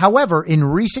 However, in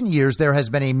recent years, there has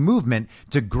been a movement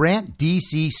to grant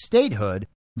D.C. statehood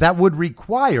that would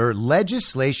require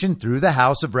legislation through the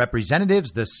House of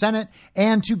Representatives, the Senate,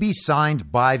 and to be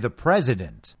signed by the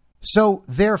president. So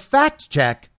their fact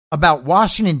check about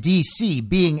Washington, D.C.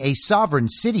 being a sovereign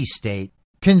city-state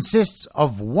consists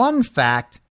of one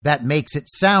fact that makes it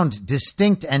sound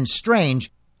distinct and strange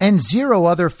and zero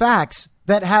other facts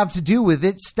that have to do with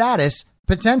its status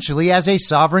potentially as a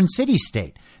sovereign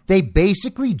city-state. They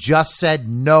basically just said,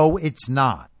 no, it's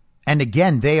not. And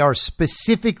again, they are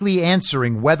specifically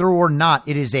answering whether or not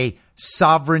it is a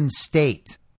sovereign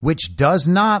state, which does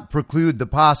not preclude the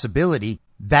possibility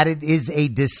that it is a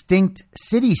distinct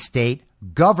city-state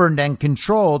governed and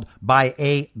controlled by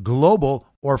a global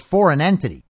or foreign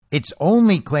entity. It's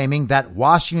only claiming that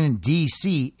Washington,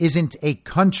 D.C. isn't a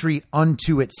country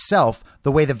unto itself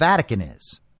the way the Vatican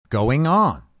is. Going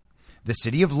on. The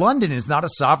City of London is not a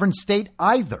sovereign state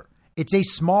either. It's a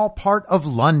small part of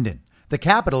London, the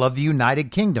capital of the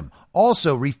United Kingdom,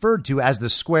 also referred to as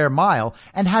the Square Mile,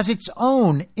 and has its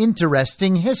own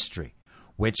interesting history,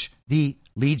 which the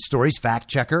Lead Stories fact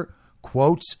checker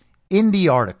quotes in the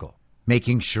article,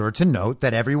 making sure to note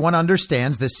that everyone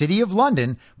understands the City of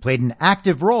London played an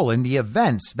active role in the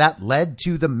events that led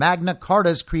to the Magna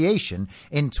Carta's creation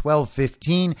in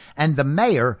 1215, and the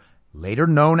mayor, later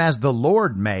known as the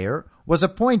Lord Mayor, was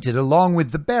appointed along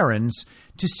with the barons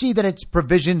to see that its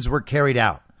provisions were carried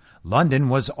out. London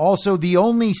was also the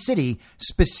only city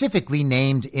specifically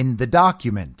named in the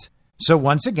document. So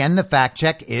once again, the fact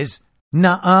check is,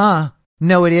 nuh-uh,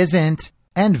 no it isn't,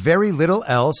 and very little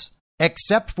else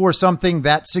except for something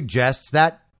that suggests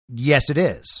that, yes, it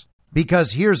is.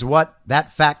 Because here's what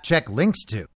that fact check links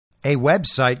to. A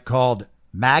website called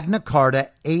Magna Carta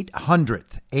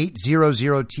 800th,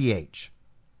 800th.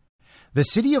 The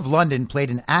City of London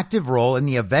played an active role in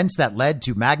the events that led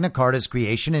to Magna Carta's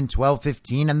creation in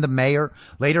 1215, and the mayor,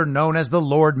 later known as the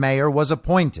Lord Mayor, was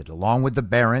appointed, along with the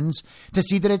barons, to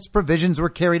see that its provisions were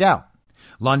carried out.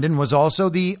 London was also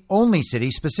the only city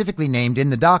specifically named in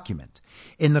the document,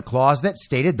 in the clause that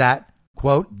stated that,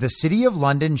 quote, the City of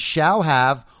London shall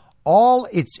have all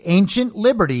its ancient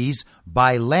liberties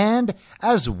by land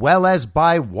as well as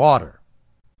by water.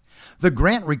 The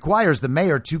grant requires the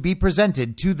mayor to be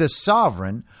presented to the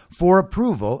sovereign for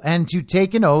approval and to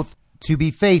take an oath to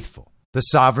be faithful, the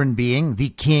sovereign being the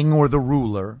king or the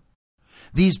ruler.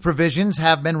 These provisions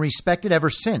have been respected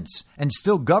ever since and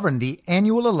still govern the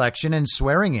annual election and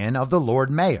swearing in of the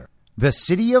Lord Mayor. The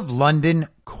City of London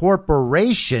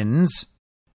Corporation's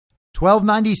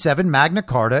 1297 Magna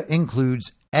Carta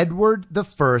includes Edward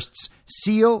I's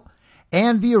seal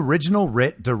and the original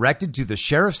writ directed to the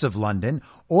sheriffs of London,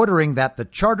 ordering that the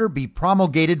charter be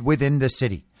promulgated within the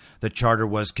city. The charter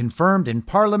was confirmed in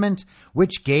Parliament,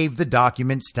 which gave the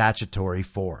document statutory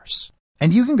force.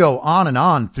 And you can go on and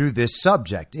on through this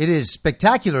subject. It is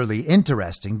spectacularly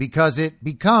interesting because it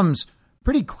becomes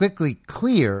pretty quickly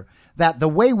clear that the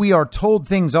way we are told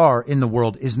things are in the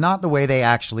world is not the way they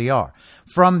actually are.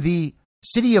 From the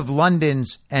City of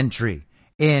London's entry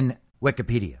in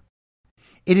Wikipedia,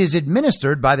 it is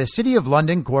administered by the City of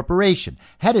London Corporation,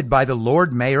 headed by the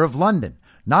Lord Mayor of London,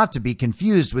 not to be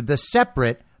confused with the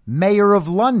separate Mayor of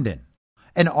London,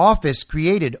 an office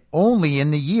created only in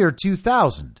the year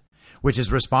 2000, which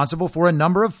is responsible for a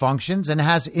number of functions and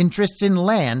has interests in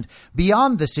land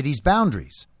beyond the city's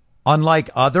boundaries. Unlike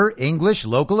other English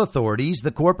local authorities,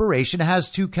 the corporation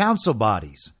has two council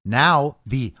bodies, now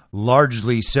the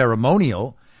largely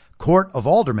ceremonial Court of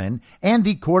Aldermen and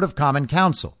the Court of Common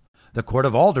Council. The Court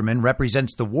of Aldermen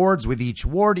represents the wards, with each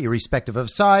ward, irrespective of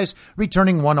size,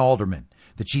 returning one alderman.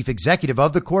 The chief executive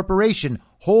of the corporation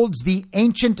holds the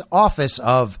ancient office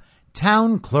of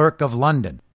Town Clerk of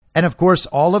London. And of course,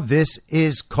 all of this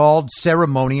is called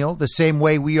ceremonial, the same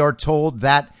way we are told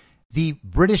that the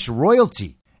British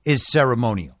royalty is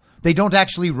ceremonial. They don't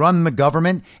actually run the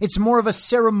government. It's more of a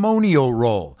ceremonial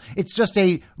role. It's just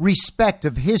a respect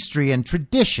of history and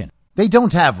tradition. They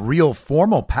don't have real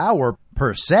formal power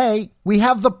per se. We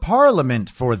have the Parliament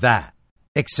for that.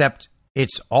 Except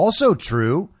it's also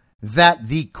true that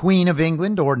the Queen of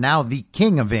England, or now the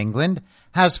King of England,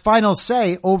 has final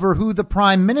say over who the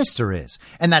Prime Minister is.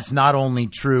 And that's not only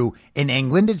true in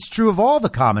England, it's true of all the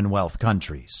Commonwealth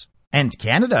countries. And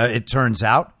Canada, it turns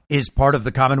out, is part of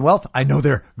the Commonwealth. I know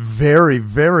they're very,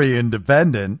 very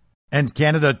independent. And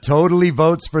Canada totally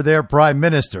votes for their Prime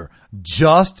Minister,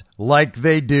 just like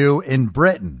they do in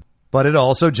Britain. But it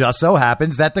also just so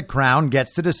happens that the Crown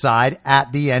gets to decide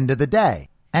at the end of the day.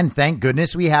 And thank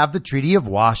goodness we have the Treaty of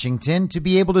Washington to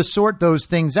be able to sort those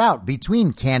things out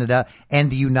between Canada and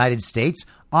the United States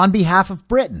on behalf of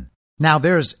Britain. Now,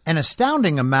 there's an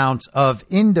astounding amount of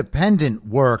independent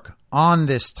work on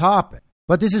this topic,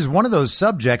 but this is one of those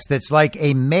subjects that's like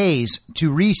a maze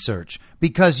to research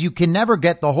because you can never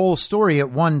get the whole story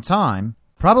at one time,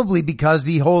 probably because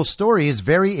the whole story is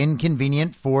very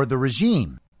inconvenient for the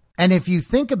regime. And if you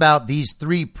think about these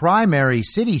three primary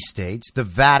city-states, the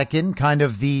Vatican, kind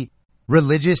of the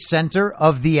religious center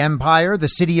of the empire, the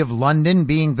City of London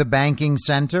being the banking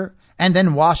center, and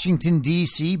then Washington,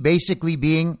 D.C. basically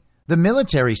being the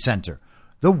military center,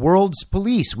 the world's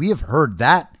police. We have heard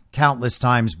that countless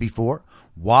times before.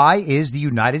 Why is the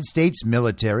United States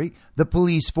military the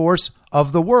police force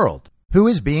of the world? Who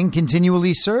is being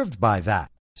continually served by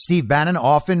that? Steve Bannon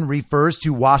often refers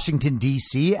to Washington,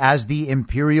 D.C. as the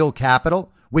imperial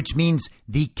capital, which means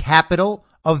the capital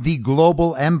of the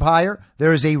global empire.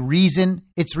 There is a reason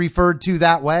it's referred to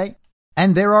that way.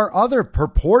 And there are other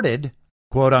purported,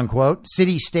 quote unquote,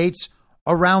 city-states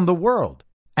around the world.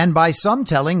 And by some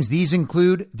tellings, these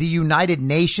include the United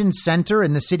Nations Center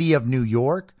in the city of New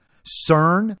York,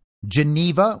 CERN,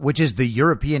 Geneva, which is the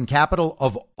European capital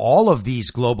of all of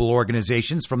these global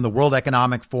organizations, from the World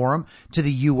Economic Forum to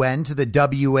the UN to the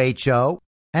WHO,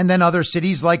 and then other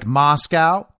cities like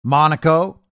Moscow,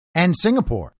 Monaco, and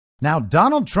Singapore. Now,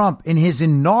 Donald Trump, in his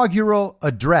inaugural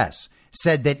address,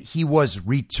 said that he was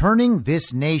returning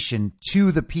this nation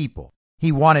to the people.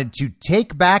 He wanted to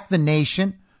take back the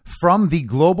nation from the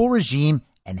global regime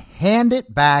and hand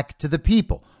it back to the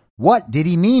people. What did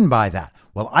he mean by that?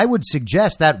 Well, I would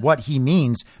suggest that what he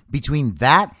means between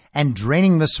that and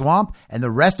draining the swamp and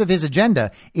the rest of his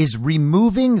agenda is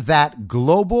removing that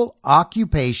global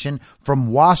occupation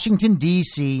from Washington,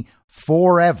 D.C.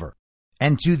 forever.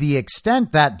 And to the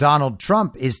extent that Donald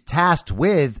Trump is tasked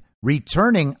with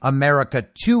returning America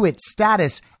to its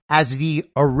status as the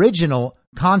original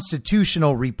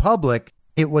constitutional republic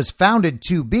it was founded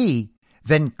to be,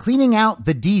 then cleaning out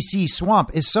the D.C.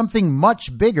 swamp is something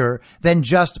much bigger than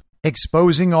just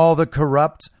exposing all the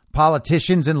corrupt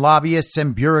politicians and lobbyists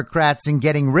and bureaucrats and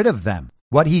getting rid of them.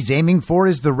 What he's aiming for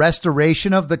is the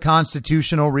restoration of the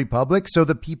constitutional republic so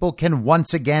the people can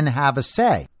once again have a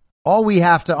say. All we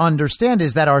have to understand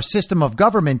is that our system of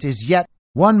government is yet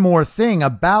one more thing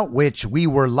about which we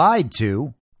were lied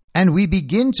to, and we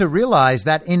begin to realize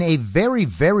that in a very,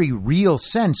 very real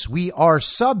sense, we are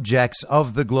subjects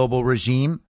of the global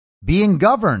regime being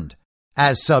governed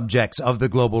as subjects of the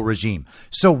global regime.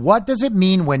 So what does it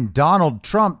mean when Donald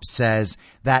Trump says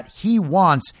that he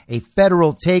wants a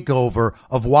federal takeover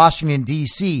of Washington,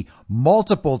 D.C.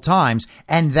 multiple times,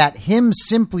 and that him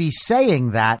simply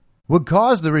saying that would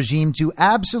cause the regime to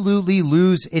absolutely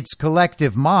lose its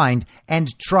collective mind and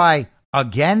try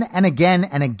again and again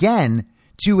and again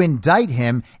to indict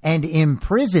him and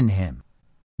imprison him?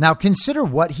 Now consider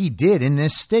what he did in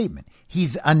this statement.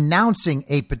 He's announcing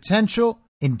a potential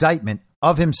indictment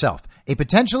of himself. a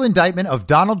potential indictment of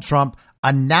Donald Trump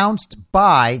announced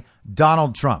by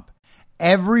Donald Trump.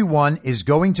 Everyone is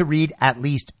going to read at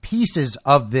least pieces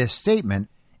of this statement,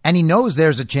 and he knows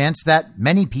there's a chance that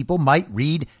many people might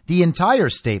read the entire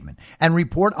statement and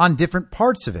report on different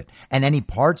parts of it. And any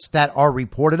parts that are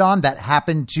reported on that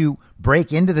happen to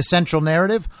break into the central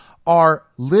narrative are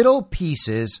little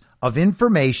pieces of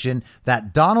information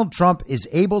that Donald Trump is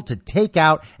able to take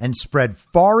out and spread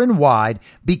far and wide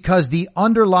because the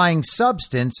underlying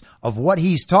substance of what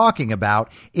he's talking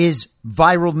about is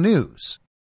viral news.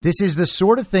 This is the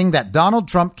sort of thing that Donald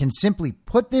Trump can simply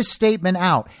put this statement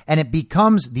out and it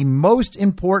becomes the most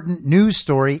important news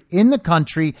story in the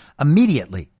country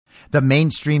immediately. The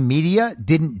mainstream media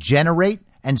didn't generate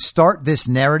and start this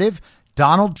narrative.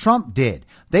 Donald Trump did.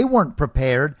 They weren't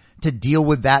prepared to deal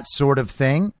with that sort of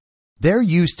thing. They're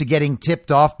used to getting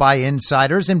tipped off by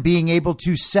insiders and being able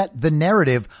to set the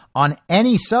narrative on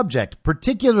any subject,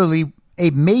 particularly a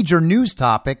major news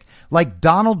topic like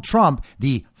Donald Trump,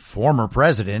 the former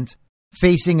president,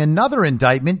 facing another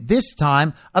indictment, this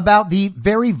time about the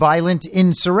very violent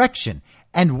insurrection.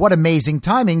 And what amazing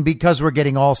timing, because we're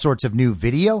getting all sorts of new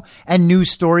video and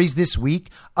news stories this week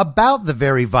about the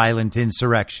very violent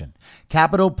insurrection.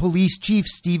 Capitol Police Chief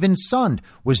Stephen Sund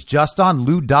was just on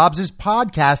Lou Dobbs's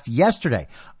podcast yesterday.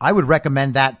 I would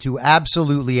recommend that to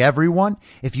absolutely everyone.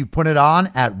 If you put it on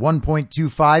at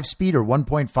 1.25 speed or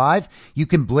 1.5, you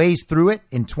can blaze through it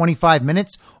in 25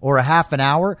 minutes or a half an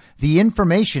hour. The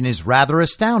information is rather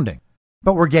astounding.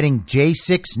 But we're getting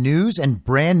J6 news and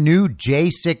brand new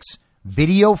J6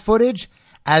 video footage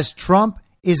as Trump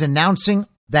is announcing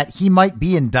that he might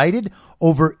be indicted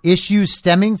over issues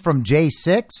stemming from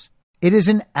J6. It is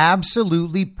an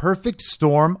absolutely perfect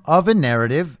storm of a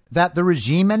narrative that the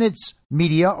regime and its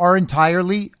media are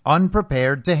entirely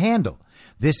unprepared to handle.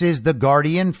 This is The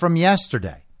Guardian from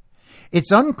yesterday.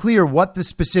 It's unclear what the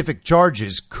specific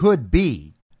charges could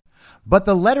be, but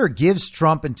the letter gives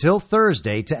Trump until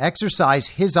Thursday to exercise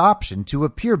his option to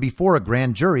appear before a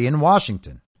grand jury in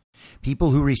Washington.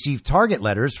 People who receive target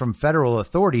letters from federal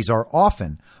authorities are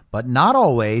often, but not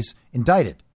always,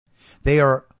 indicted. They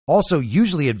are also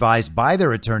usually advised by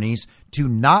their attorneys to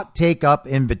not take up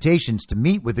invitations to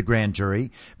meet with the grand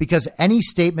jury because any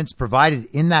statements provided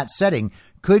in that setting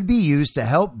could be used to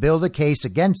help build a case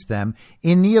against them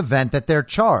in the event that they're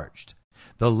charged.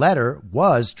 The letter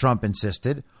was, Trump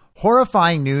insisted,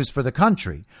 horrifying news for the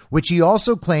country, which he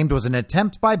also claimed was an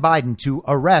attempt by Biden to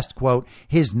arrest, quote,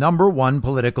 his number one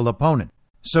political opponent.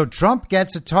 So Trump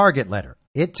gets a target letter.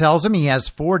 It tells him he has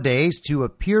 4 days to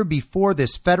appear before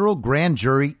this federal grand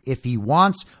jury if he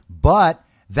wants, but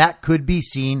that could be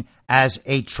seen as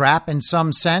a trap in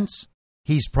some sense.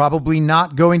 He's probably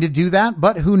not going to do that,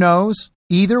 but who knows?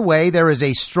 Either way, there is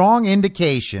a strong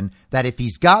indication that if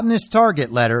he's gotten this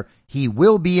target letter, he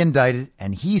will be indicted,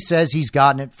 and he says he's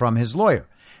gotten it from his lawyer.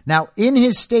 Now, in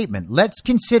his statement, let's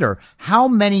consider how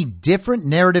many different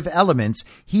narrative elements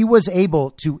he was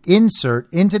able to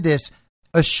insert into this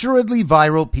assuredly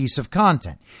viral piece of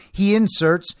content. He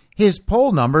inserts his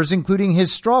poll numbers, including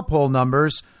his straw poll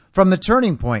numbers from the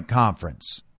Turning Point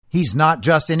Conference. He's not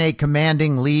just in a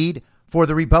commanding lead for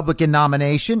the Republican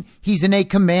nomination, he's in a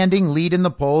commanding lead in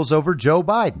the polls over Joe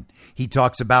Biden. He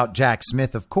talks about Jack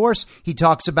Smith, of course. He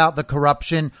talks about the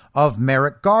corruption of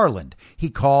Merrick Garland. He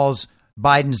calls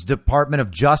Biden's Department of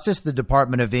Justice the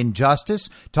Department of Injustice,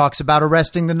 talks about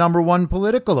arresting the number one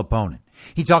political opponent.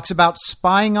 He talks about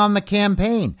spying on the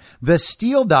campaign, the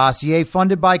Steele dossier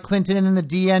funded by Clinton and the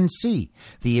DNC,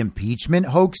 the impeachment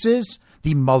hoaxes,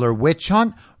 the Mueller witch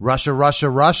hunt,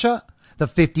 Russia, the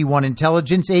 51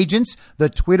 intelligence agents, the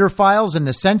Twitter files and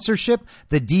the censorship,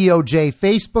 the DOJ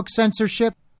Facebook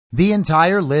censorship, the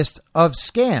entire list of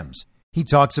scams. He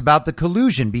talks about the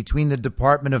collusion between the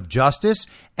Department of Justice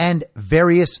and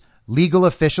various legal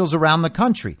officials around the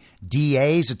country,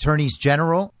 DAs, attorneys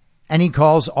general, and he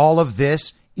calls all of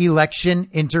this election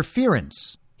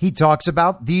interference. He talks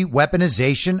about the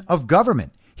weaponization of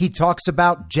government. He talks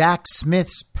about Jack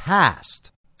Smith's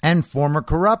past and former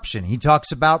corruption. He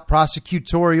talks about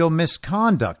prosecutorial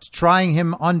misconduct, trying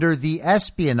him under the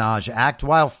Espionage Act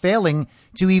while failing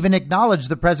to even acknowledge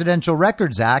the Presidential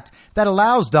Records Act that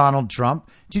allows Donald Trump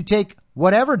to take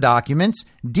whatever documents,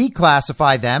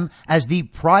 declassify them as the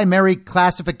primary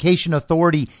classification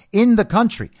authority in the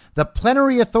country, the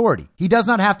plenary authority. He does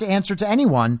not have to answer to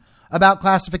anyone about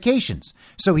classifications.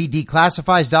 So he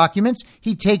declassifies documents.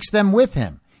 He takes them with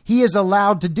him. He is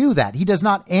allowed to do that. He does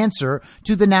not answer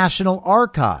to the National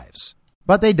Archives,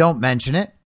 but they don't mention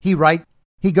it. He writes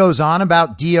He goes on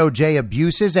about DOJ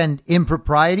abuses and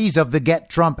improprieties of the Get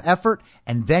Trump effort,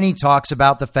 and then he talks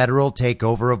about the federal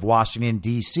takeover of Washington,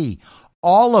 D.C.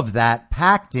 All of that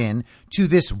packed in to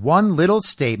this one little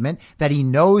statement that he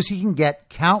knows he can get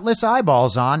countless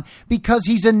eyeballs on because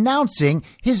he's announcing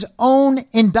his own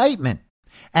indictment.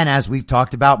 And as we've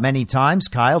talked about many times,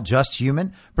 Kyle, Just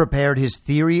Human, prepared his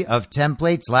theory of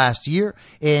templates last year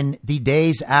in the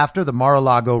days after the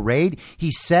Mar-a-Lago raid.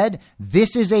 He said,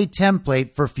 this is a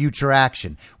template for future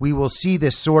action. We will see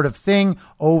this sort of thing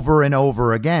over and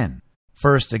over again.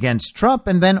 First against Trump,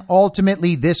 and then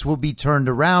ultimately this will be turned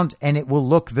around and it will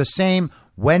look the same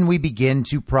when we begin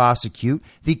to prosecute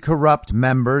the corrupt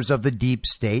members of the deep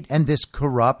state and this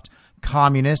corrupt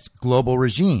communist global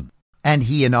regime. And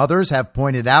he and others have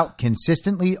pointed out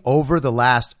consistently over the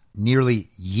last nearly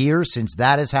year since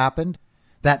that has happened,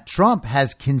 that Trump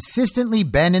has consistently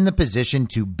been in the position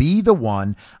to be the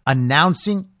one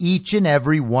announcing each and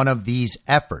every one of these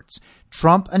efforts.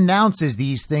 Trump announces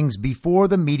these things before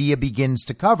the media begins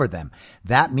to cover them.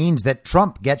 That means that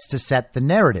Trump gets to set the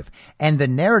narrative. And the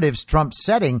narratives Trump's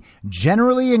setting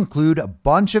generally include a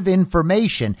bunch of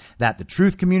information that the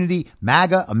truth community,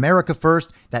 MAGA, America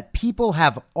First, that people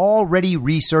have already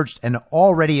researched and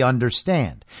already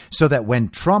understand. So that when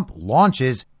Trump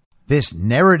launches this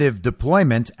narrative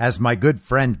deployment, as my good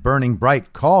friend Burning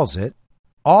Bright calls it,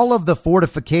 all of the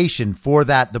fortification for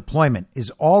that deployment is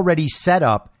already set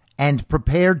up and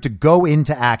prepared to go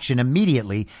into action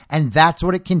immediately. And that's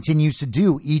what it continues to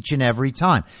do each and every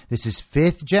time. This is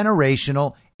fifth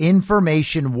generational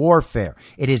information warfare.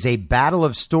 It is a battle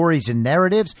of stories and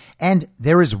narratives. And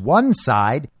there is one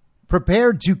side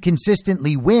prepared to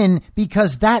consistently win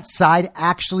because that side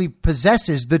actually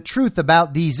possesses the truth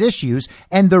about these issues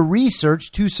and the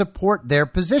research to support their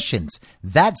positions.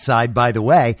 That side, by the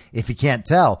way, if you can't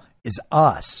tell, is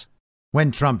us.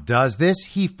 When Trump does this,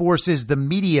 he forces the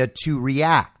media to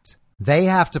react. They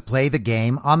have to play the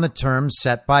game on the terms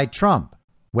set by Trump.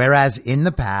 Whereas in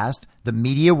the past, the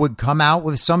media would come out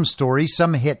with some story,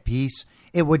 some hit piece.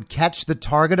 It would catch the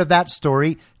target of that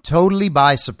story totally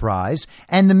by surprise,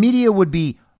 and the media would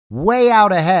be way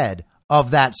out ahead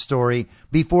of that story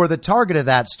before the target of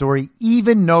that story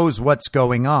even knows what's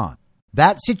going on.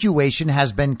 That situation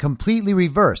has been completely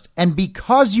reversed, and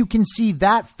because you can see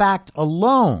that fact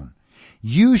alone,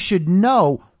 you should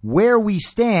know where we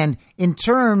stand in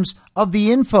terms of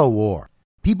the info war.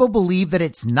 People believe that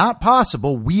it's not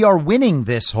possible we are winning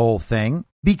this whole thing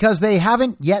because they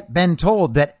haven't yet been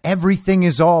told that everything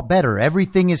is all better,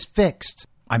 everything is fixed.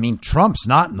 I mean, Trump's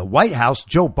not in the White House.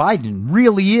 Joe Biden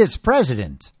really is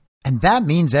president. And that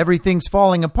means everything's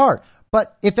falling apart.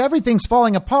 But if everything's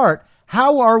falling apart,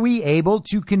 how are we able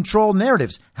to control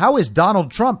narratives? How is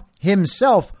Donald Trump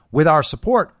himself, with our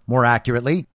support, more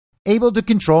accurately, able to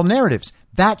control narratives?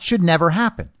 That should never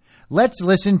happen. Let's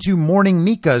listen to Morning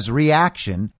Mika's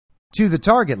reaction to the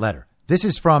Target letter. This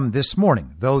is from this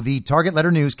morning, though the Target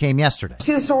letter news came yesterday.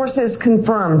 Two sources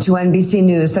confirmed to NBC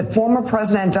News that former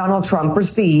President Donald Trump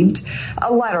received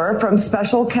a letter from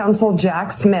special counsel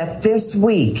Jack Smith this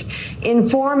week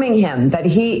informing him that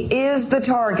he is the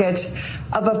target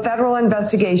of a federal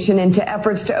investigation into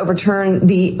efforts to overturn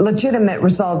the legitimate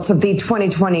results of the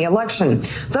 2020 election.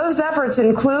 Those efforts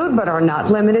include, but are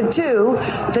not limited to,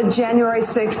 the January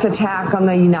 6th attack on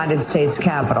the United States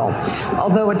Capitol.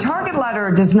 Although a Target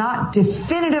letter does not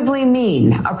definitively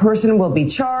mean a person will be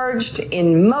charged,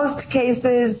 in most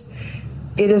cases,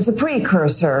 it is a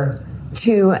precursor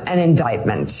to an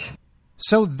indictment.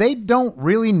 So they don't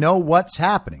really know what's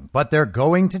happening, but they're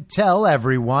going to tell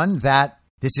everyone that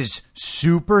this is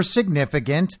super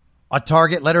significant. A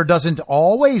Target letter doesn't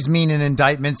always mean an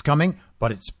indictment's coming,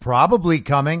 but it's probably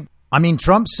coming. I mean,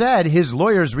 Trump said his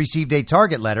lawyers received a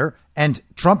Target letter, and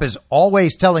Trump is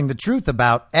always telling the truth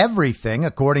about everything,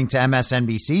 according to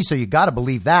MSNBC. So you got to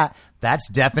believe that. That's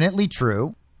definitely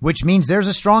true, which means there's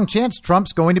a strong chance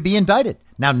Trump's going to be indicted.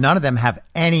 Now, none of them have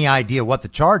any idea what the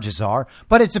charges are,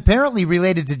 but it's apparently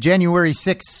related to January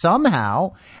 6th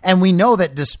somehow. And we know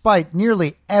that despite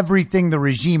nearly everything the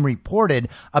regime reported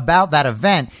about that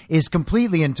event is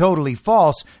completely and totally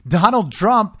false, Donald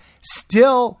Trump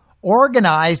still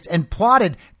organized and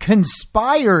plotted,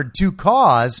 conspired to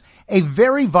cause a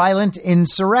very violent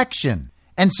insurrection.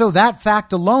 And so that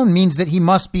fact alone means that he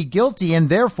must be guilty and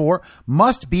therefore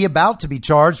must be about to be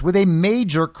charged with a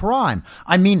major crime.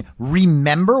 I mean,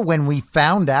 remember when we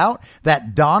found out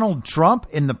that Donald Trump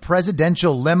in the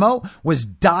presidential limo was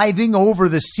diving over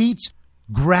the seats,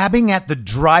 grabbing at the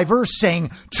driver,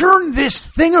 saying, "Turn this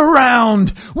thing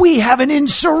around. We have an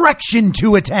insurrection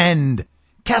to attend."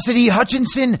 Cassidy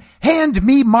Hutchinson, hand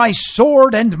me my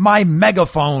sword and my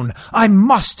megaphone. I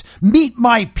must meet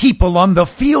my people on the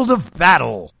field of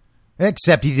battle.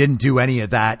 Except he didn't do any of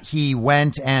that. He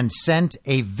went and sent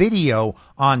a video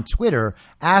on Twitter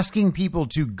asking people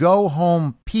to go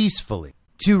home peacefully,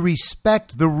 to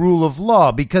respect the rule of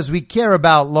law, because we care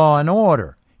about law and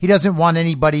order. He doesn't want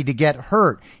anybody to get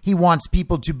hurt. He wants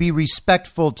people to be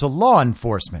respectful to law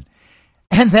enforcement.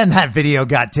 And then that video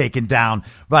got taken down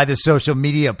by the social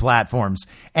media platforms.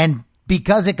 And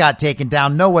because it got taken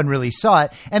down, no one really saw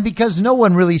it. And because no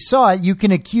one really saw it, you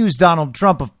can accuse Donald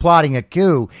Trump of plotting a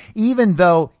coup, even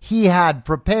though he had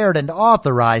prepared and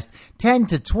authorized 10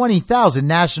 to 20,000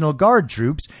 National Guard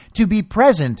troops to be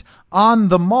present on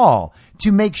the mall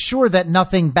to make sure that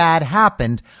nothing bad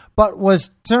happened, but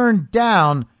was turned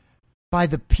down by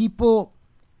the people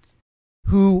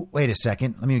who, wait a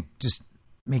second, let me just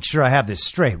make sure I have this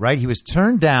straight, right? He was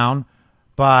turned down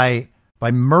by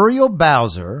Muriel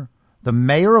Bowser, the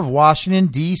mayor of Washington,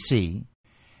 D.C.,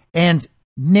 and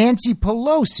Nancy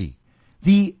Pelosi,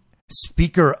 the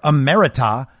Speaker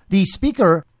Emerita, the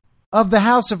Speaker of the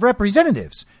House of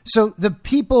Representatives. So the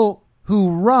people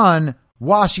who run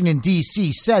Washington,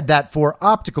 D.C. said that for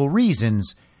optical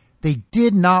reasons, they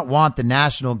did not want the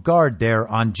National Guard there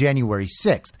on January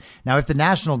 6th. Now, if the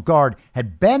National Guard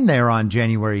had been there on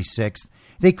January 6th,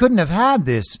 they couldn't have had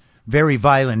this very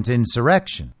violent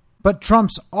insurrection. But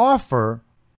Trump's offer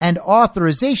and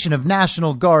authorization of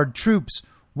National Guard troops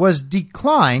was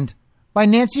declined by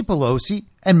Nancy Pelosi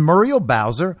and Muriel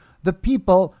Bowser, the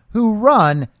people who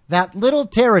run that little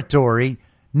territory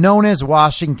known as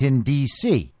Washington,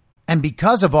 D.C. And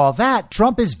because of all that,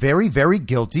 Trump is very, very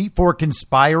guilty for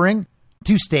conspiring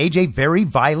to stage a very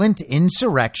violent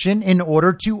insurrection in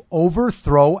order to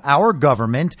overthrow our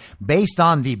government based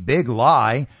on the big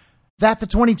lie that the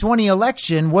 2020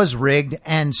 election was rigged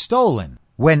and stolen,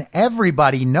 when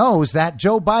everybody knows that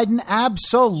Joe Biden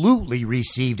absolutely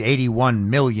received 81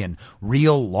 million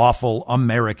real lawful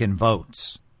American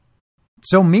votes.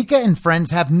 So Mika and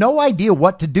friends have no idea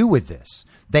what to do with this.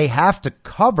 They have to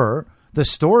cover the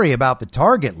story about the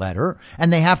target letter,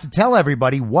 and they have to tell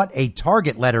everybody what a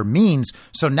target letter means.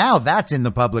 So now that's in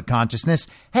the public consciousness.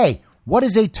 Hey, what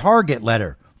is a target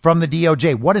letter from the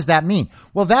DOJ? What does that mean?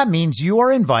 Well, that means you are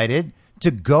invited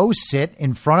to go sit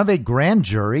in front of a grand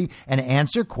jury and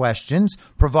answer questions,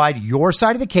 provide your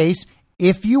side of the case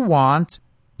if you want,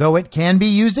 though it can be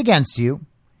used against you,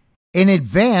 in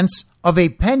advance of a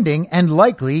pending and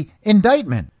likely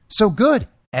indictment. So good.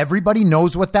 Everybody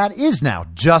knows what that is now,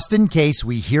 just in case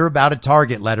we hear about a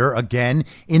target letter again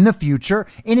in the future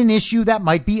in an issue that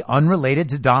might be unrelated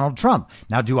to Donald Trump.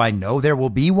 Now, do I know there will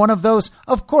be one of those?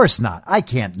 Of course not. I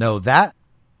can't know that.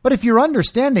 But if you're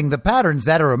understanding the patterns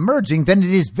that are emerging, then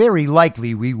it is very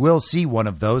likely we will see one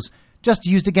of those just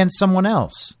used against someone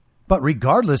else. But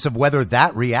regardless of whether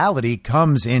that reality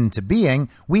comes into being,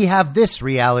 we have this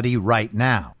reality right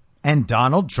now. And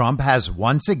Donald Trump has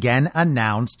once again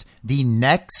announced the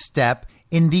next step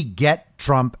in the Get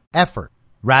Trump effort.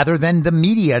 Rather than the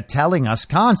media telling us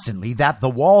constantly that the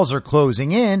walls are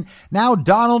closing in, now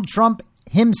Donald Trump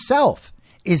himself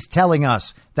is telling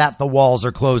us that the walls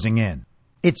are closing in.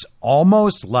 It's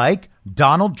almost like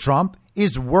Donald Trump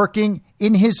is working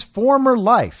in his former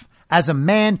life as a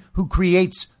man who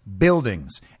creates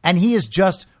buildings, and he is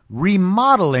just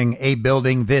remodeling a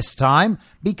building this time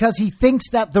because he thinks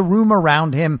that the room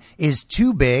around him is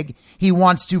too big. He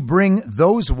wants to bring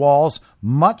those walls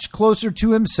much closer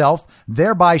to himself,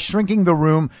 thereby shrinking the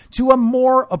room to a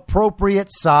more appropriate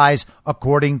size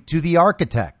according to the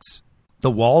architects.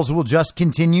 The walls will just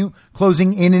continue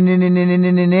closing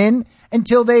in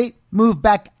until they move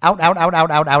back out,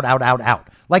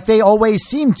 like they always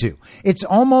seem to. It's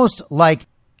almost like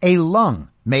a lung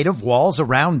made of walls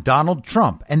around Donald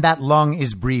Trump, and that lung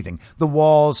is breathing. The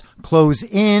walls close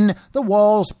in, the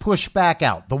walls push back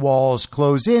out. The walls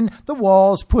close in, the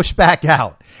walls push back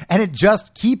out. And it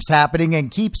just keeps happening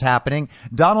and keeps happening.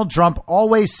 Donald Trump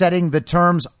always setting the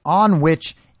terms on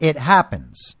which it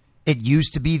happens. It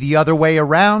used to be the other way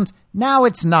around. Now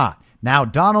it's not. Now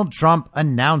Donald Trump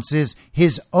announces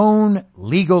his own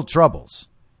legal troubles.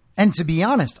 And to be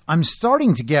honest, I'm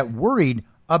starting to get worried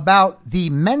about the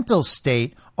mental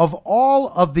state of all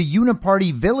of the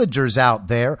uniparty villagers out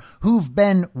there who've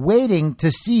been waiting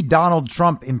to see Donald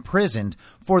Trump imprisoned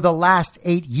for the last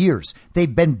 8 years.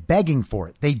 They've been begging for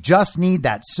it. They just need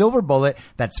that silver bullet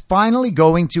that's finally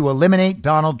going to eliminate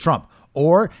Donald Trump.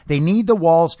 Or they need the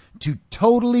walls to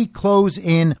totally close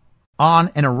in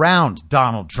on and around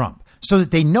Donald Trump so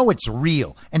that they know it's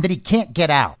real and that he can't get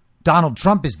out. Donald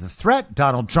Trump is the threat.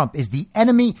 Donald Trump is the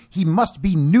enemy. He must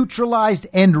be neutralized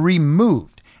and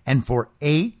removed. And for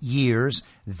 8 years,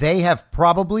 they have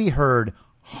probably heard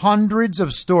hundreds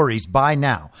of stories by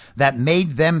now that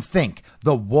made them think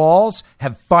the walls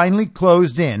have finally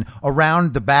closed in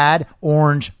around the bad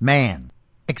orange man.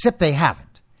 Except they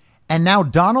haven't. And now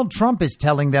Donald Trump is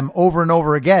telling them over and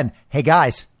over again, hey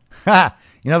guys,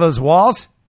 you know those walls?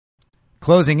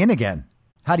 Closing in again.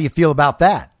 How do you feel about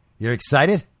that? You're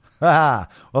excited? Well,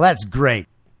 that's great.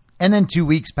 And then 2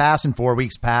 weeks pass and 4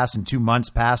 weeks pass and 2 months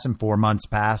pass and 4 months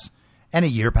pass and a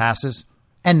year passes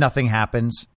and nothing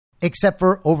happens. Except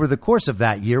for over the course of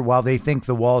that year, while they think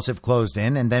the walls have closed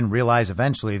in and then realize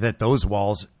eventually that those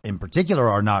walls in particular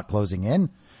are not closing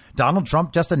in, Donald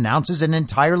Trump just announces an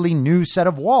entirely new set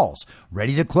of walls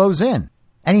ready to close in.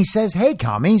 And he says, hey,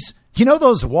 commies, you know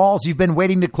those walls you've been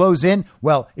waiting to close in?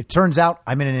 Well, it turns out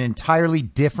I'm in an entirely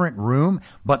different room,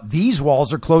 but these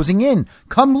walls are closing in.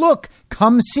 Come look,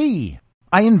 come see.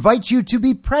 I invite you to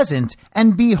be present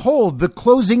and behold the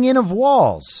closing in of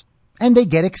walls. And they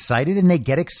get excited and they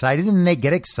get excited and they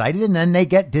get excited and then they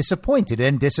get disappointed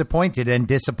and disappointed and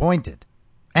disappointed.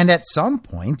 And at some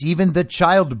point, even the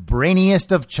child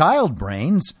brainiest of child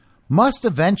brains must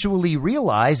eventually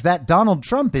realize that Donald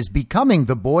Trump is becoming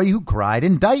the boy who cried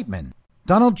indictment.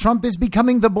 Donald Trump is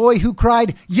becoming the boy who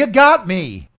cried, you got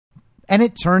me. And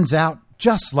it turns out,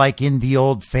 just like in the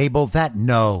old fable, that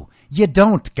no, you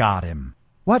don't got him.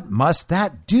 What must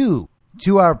that do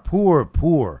to our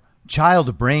poor,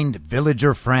 child-brained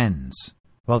villager friends?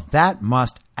 Well, that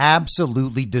must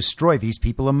absolutely destroy these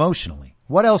people emotionally.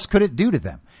 What else could it do to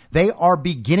them? They are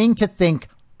beginning to think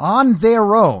on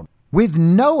their own, with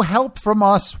no help from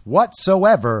us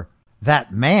whatsoever,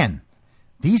 that, man,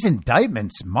 these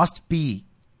indictments must be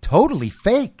totally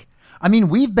fake. I mean,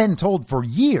 we've been told for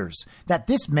years that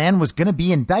this man was going to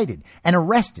be indicted and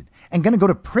arrested and going to go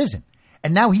to prison.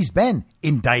 And now he's been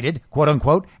indicted, quote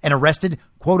unquote, and arrested,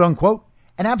 quote unquote,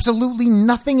 and absolutely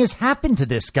nothing has happened to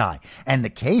this guy. And the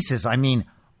cases, I mean,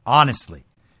 honestly,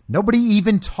 nobody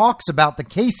even talks about the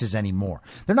cases anymore.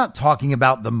 They're not talking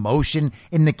about the motion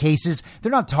in the cases.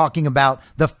 They're not talking about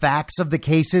the facts of the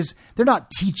cases. They're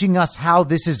not teaching us how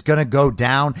this is going to go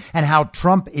down and how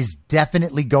Trump is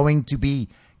definitely going to be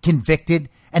convicted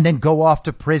and then go off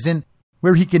to prison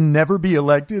where he can never be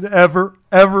elected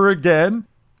ever again.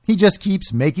 He just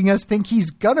keeps making us think he's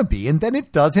gonna be, and then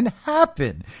it doesn't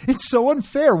happen. It's so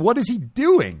unfair. What is he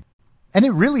doing? And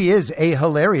it really is a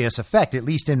hilarious effect, at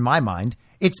least in my mind.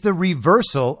 It's the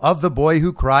reversal of the boy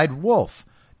who cried wolf.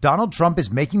 Donald Trump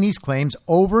is making these claims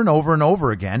over and over and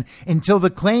over again until the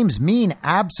claims mean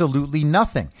absolutely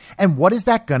nothing. And what is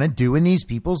that going to do in these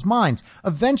people's minds?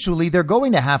 Eventually, they're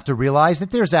going to have to realize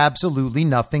that there's absolutely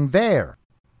nothing there.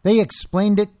 They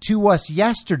explained it to us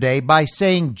yesterday by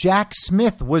saying Jack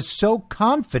Smith was so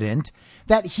confident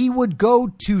that he would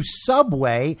go to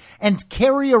Subway and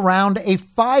carry around a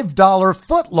 $5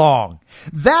 footlong.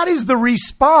 That is the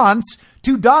response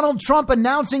to Donald Trump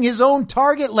announcing his own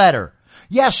target letter.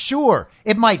 Yes, sure,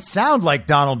 it might sound like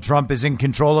Donald Trump is in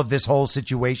control of this whole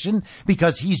situation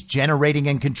because he's generating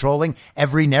and controlling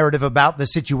every narrative about the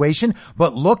situation.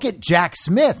 But look at Jack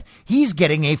Smith. He's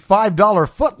getting a $5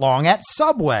 footlong at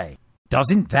Subway.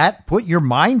 Doesn't that put your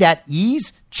mind at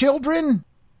ease, children?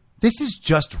 This is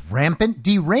just rampant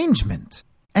derangement.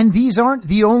 And these aren't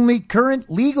the only current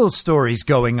legal stories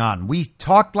going on. We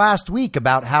talked last week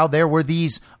about how there were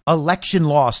these election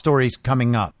law stories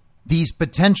coming up. These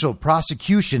potential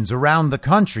prosecutions around the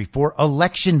country for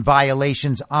election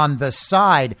violations on the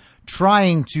side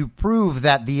trying to prove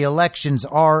that the elections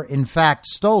are in fact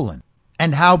stolen.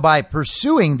 And how by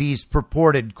pursuing these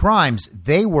purported crimes,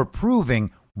 they were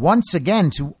proving once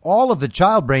again to all of the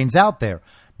child brains out there,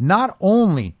 not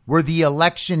only were the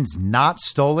elections not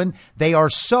stolen, they are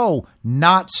so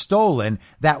not stolen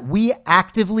that we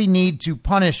actively need to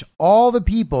punish all the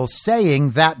people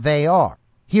saying that they are.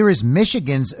 Here is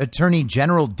Michigan's Attorney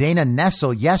General Dana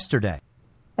Nessel yesterday.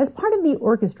 As part of the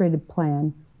orchestrated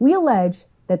plan, we allege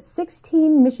that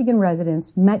 16 Michigan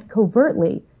residents met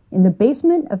covertly in the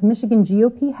basement of Michigan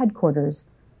GOP headquarters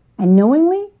and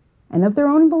knowingly and of their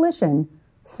own volition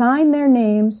signed their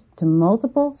names to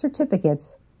multiple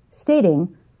certificates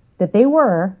stating that they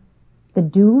were the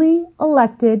duly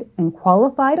elected and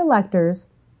qualified electors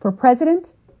for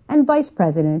President and Vice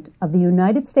President of the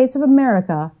United States of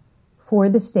America for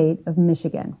the state of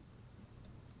Michigan.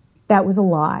 That was a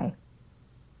lie.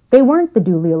 They weren't the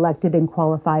duly elected and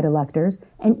qualified electors,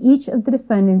 and each of the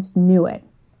defendants knew it.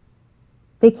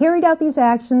 They carried out these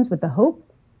actions with the hope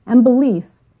and belief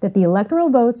that the electoral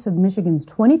votes of Michigan's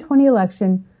 2020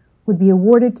 election would be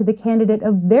awarded to the candidate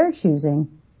of their choosing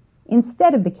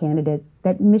instead of the candidate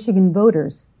that Michigan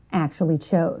voters actually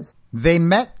chose. They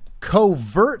met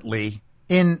covertly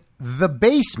in the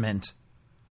basement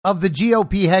of the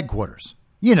GOP headquarters.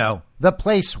 You know, the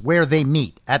place where they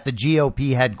meet at the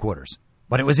GOP headquarters.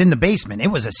 But it was in the basement. It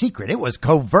was a secret. It was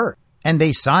covert. And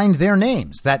they signed their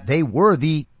names that they were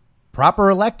the proper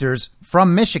electors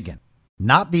from Michigan,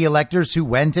 not the electors who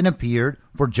went and appeared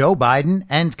for Joe Biden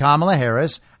and Kamala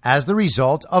Harris as the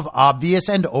result of obvious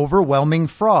and overwhelming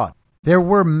fraud. There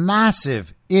were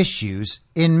massive issues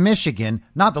in Michigan,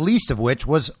 not the least of which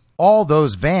was all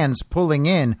those vans pulling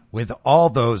in with all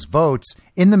those votes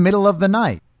in the middle of the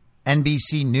night.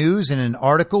 NBC News, in an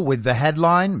article with the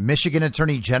headline, Michigan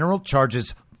Attorney General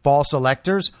charges false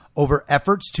electors over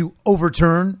efforts to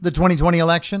overturn the 2020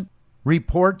 election,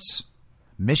 reports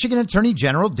Michigan Attorney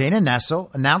General Dana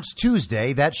Nessel announced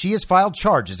Tuesday that she has filed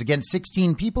charges against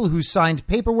 16 people who signed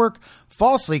paperwork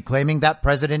falsely claiming that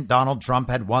President Donald Trump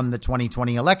had won the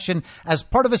 2020 election as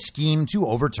part of a scheme to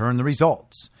overturn the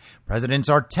results. Presidents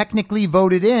are technically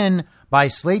voted in by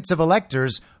slates of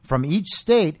electors from each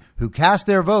state who cast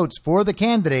their votes for the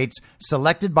candidates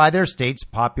selected by their state's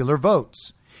popular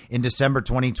votes. In December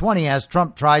 2020, as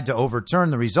Trump tried to overturn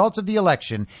the results of the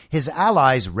election, his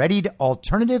allies readied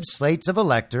alternative slates of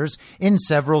electors in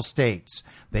several states.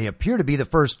 They appear to be the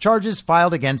first charges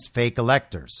filed against fake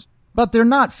electors. But they're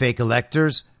not fake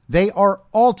electors. They are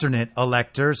alternate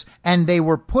electors, and they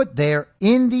were put there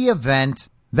in the event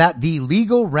that the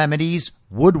legal remedies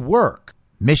would work.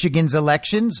 Michigan's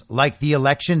elections, like the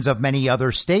elections of many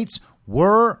other states,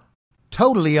 were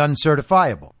totally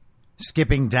uncertifiable.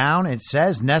 Skipping down, it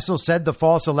says, Nessel said the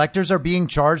false electors are being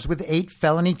charged with 8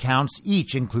 felony counts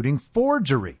each, including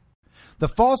forgery. The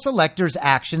false electors'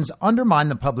 actions undermine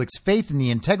the public's faith in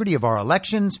the integrity of our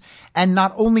elections and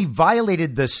not only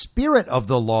violated the spirit of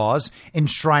the laws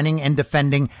enshrining and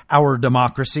defending our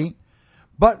democracy,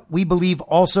 but we believe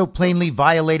also plainly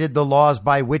violated the laws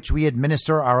by which we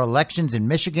administer our elections in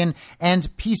Michigan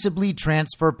and peaceably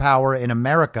transfer power in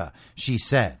America, she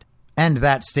said. And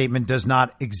that statement does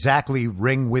not exactly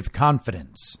ring with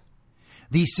confidence.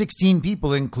 These 16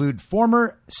 people include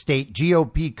former state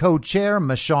GOP co-chair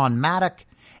Michonne Maddock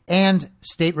and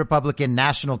state Republican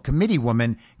National Committee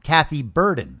woman Kathy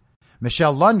Burden.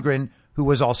 Michelle Lundgren, who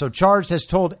was also charged, has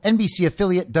told NBC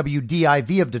affiliate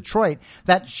WDIV of Detroit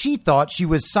that she thought she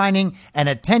was signing an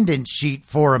attendance sheet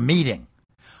for a meeting.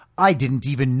 I didn't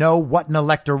even know what an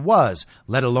elector was,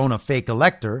 let alone a fake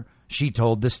elector, she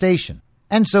told the station.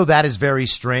 And so that is very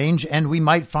strange, and we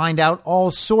might find out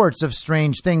all sorts of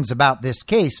strange things about this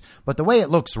case. But the way it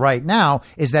looks right now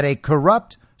is that a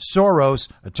corrupt Soros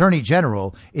attorney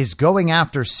general is going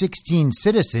after 16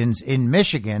 citizens in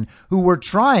Michigan who were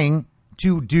trying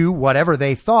to do whatever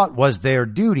they thought was their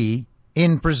duty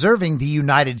in preserving the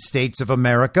United States of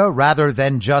America rather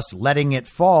than just letting it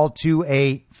fall to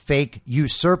a fake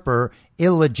usurper,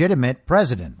 illegitimate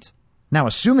president. Now,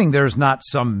 assuming there's not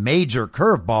some major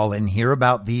curveball in here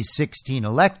about these 16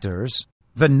 electors,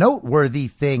 the noteworthy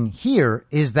thing here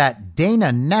is that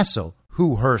Dana Nessel,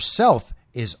 who herself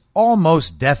is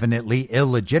almost definitely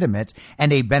illegitimate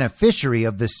and a beneficiary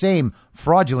of the same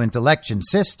fraudulent election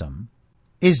system,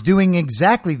 is doing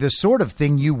exactly the sort of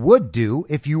thing you would do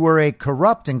if you were a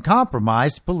corrupt and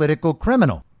compromised political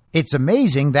criminal. It's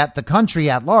amazing that the country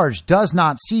at large does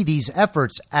not see these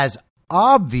efforts as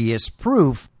obvious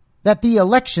proof that the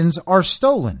elections are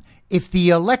stolen. If the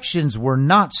elections were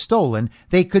not stolen,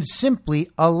 they could simply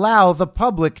allow the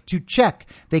public to check.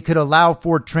 They could allow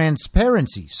for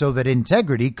transparency so that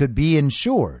integrity could be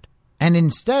ensured. And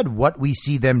instead, what we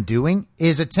see them doing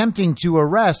is attempting to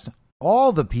arrest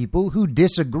all the people who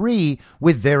disagree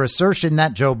with their assertion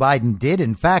that Joe Biden did,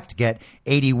 in fact, get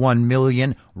 81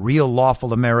 million real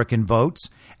lawful American votes,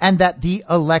 and that the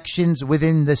elections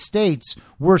within the states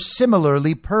were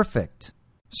similarly perfect.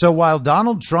 So while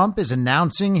Donald Trump is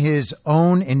announcing his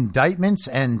own indictments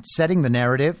and setting the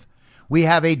narrative, we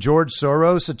have a George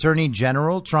Soros attorney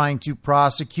general trying to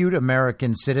prosecute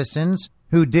American citizens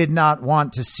who did not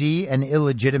want to see an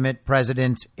illegitimate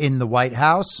president in the White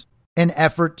House, an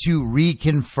effort to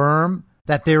reconfirm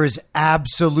that there is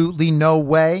absolutely no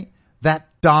way that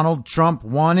Donald Trump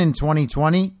won in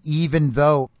 2020, even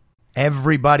though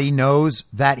everybody knows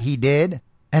that he did.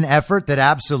 An effort that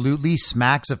absolutely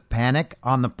smacks of panic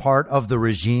on the part of the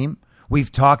regime.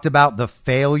 We've talked about the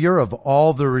failure of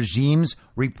all the regime's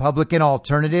Republican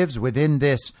alternatives within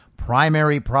this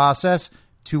primary process,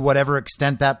 to whatever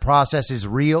extent that process is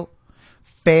real,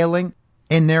 failing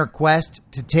in their quest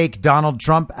to take Donald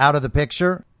Trump out of the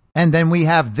picture. And then we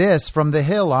have this from the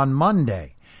Hill on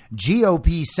Monday.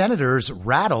 GOP senators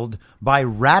rattled by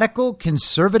radical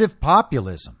conservative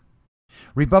populism.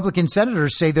 Republican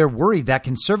senators say they're worried that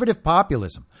conservative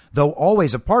populism, though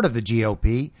always a part of the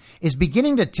GOP, is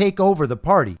beginning to take over the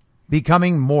party,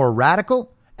 becoming more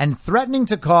radical and threatening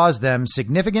to cause them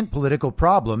significant political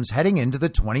problems heading into the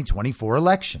 2024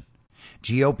 election.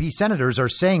 GOP senators are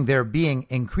saying they're being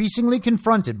increasingly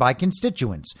confronted by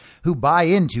constituents who buy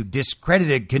into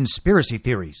discredited conspiracy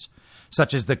theories,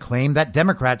 such as the claim that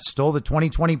Democrats stole the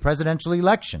 2020 presidential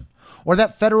election, or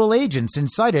that federal agents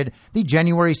incited the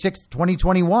January 6,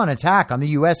 2021 attack on the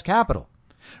U.S. Capitol.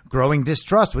 Growing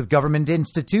distrust with government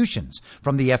institutions,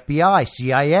 from the FBI,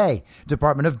 CIA,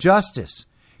 Department of Justice,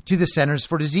 to the Centers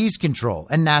for Disease Control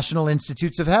and National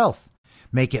Institutes of Health,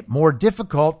 make it more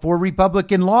difficult for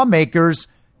Republican lawmakers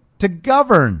to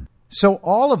govern. So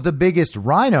all of the biggest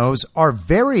rhinos are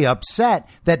very upset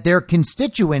that their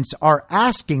constituents are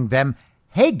asking them,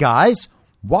 hey guys,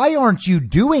 why aren't you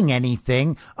doing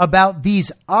anything about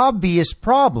these obvious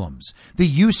problems? The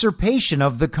usurpation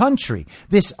of the country,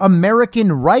 this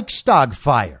American Reichstag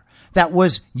fire that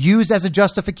was used as a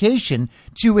justification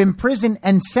to imprison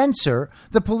and censor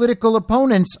the political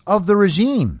opponents of the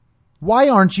regime. Why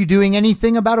aren't you doing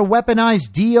anything about a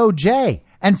weaponized DOJ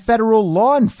and federal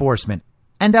law enforcement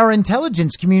and our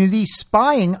intelligence community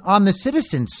spying on the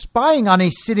citizens, spying on a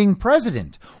sitting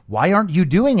president? Why aren't you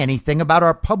doing anything about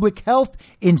our public health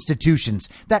institutions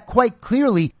that quite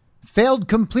clearly failed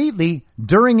completely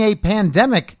during a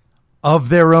pandemic of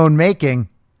their own making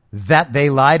that they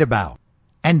lied about?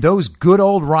 And those good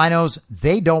old rhinos,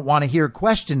 they don't want to hear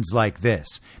questions like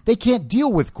this. They can't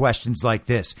deal with questions like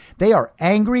this. They are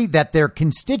angry that their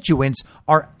constituents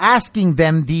are asking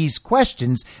them these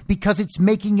questions because it's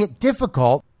making it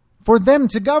difficult for them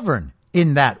to govern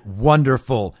in that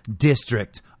wonderful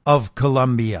District of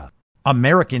Columbia.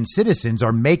 American citizens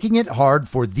are making it hard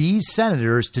for these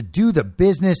senators to do the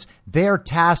business they're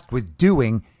tasked with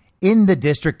doing in the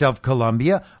District of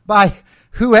Columbia by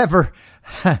whoever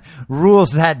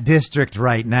rules that district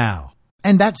right now.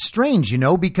 And that's strange,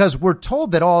 because we're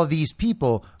told that all of these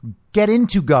people get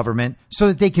into government so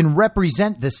that they can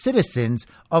represent the citizens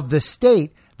of the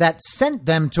state that sent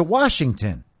them to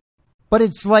Washington. But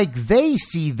it's like they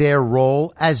see their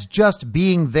role as just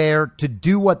being there to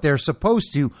do what they're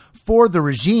supposed to for the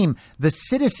regime. The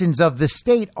citizens of the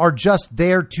state are just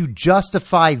there to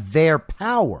justify their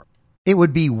power. It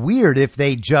would be weird if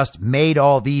they just made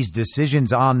all these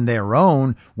decisions on their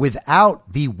own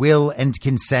without the will and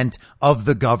consent of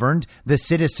the governed, the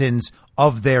citizens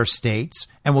of their states.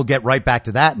 And we'll get right back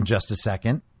to that in just a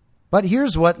second. But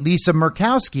here's what Lisa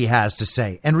Murkowski has to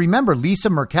say. And remember, Lisa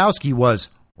Murkowski was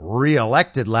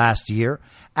reelected last year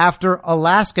after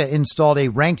Alaska installed a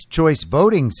ranked choice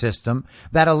voting system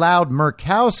that allowed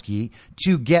Murkowski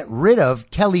to get rid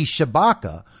of Kelly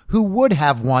Tshibaka, who would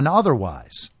have won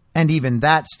otherwise. And even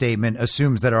that statement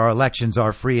assumes that our elections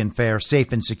are free and fair,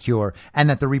 safe and secure, and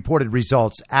that the reported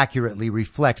results accurately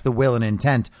reflect the will and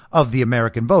intent of the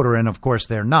American voter. And of course,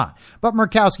 they're not. But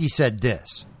Murkowski said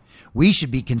this: we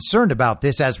should be concerned about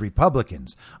this as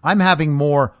Republicans. I'm having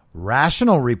more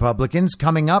rational Republicans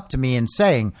coming up to me and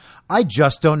saying, I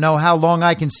just don't know how long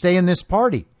I can stay in this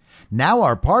party. Now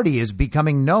our party is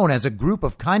becoming known as a group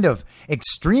of kind of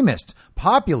extremist,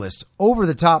 populist,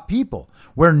 over-the-top people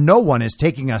where no one is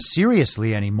taking us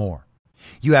seriously anymore.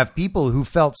 You have people who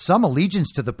felt some allegiance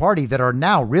to the party that are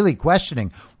now really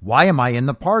questioning, why am I in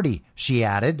the party? She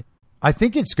added. I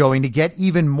think it's going to get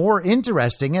even more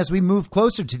interesting as we move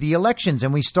closer to the elections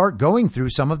and we start going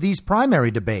through some of these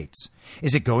primary debates.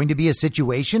 Is it going to be a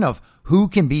situation of who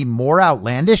can be more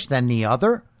outlandish than the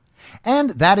other? And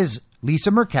that is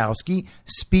Lisa Murkowski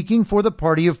speaking for the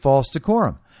Party of False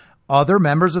Decorum. Other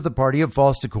members of the Party of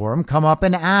False Decorum come up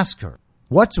and ask her,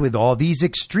 what's with all these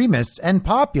extremists and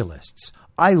populists?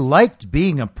 I liked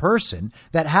being a person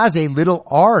that has a little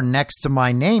R next to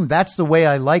my name. That's the way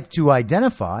I like to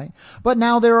identify. But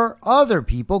now there are other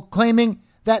people claiming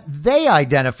that they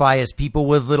identify as people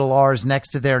with little R's next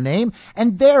to their name,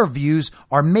 and their views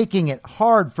are making it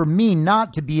hard for me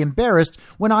not to be embarrassed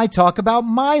when I talk about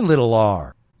my little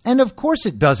R. And of course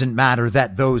it doesn't matter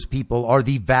that those people are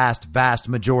the vast, vast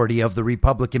majority of the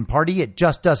Republican Party. It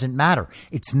just doesn't matter.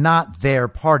 It's not their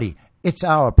party. It's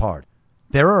our party.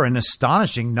 There are an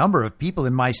astonishing number of people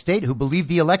in my state who believe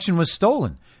the election was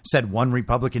stolen, said one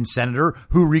Republican senator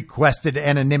who requested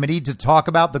anonymity to talk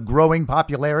about the growing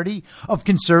popularity of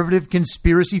conservative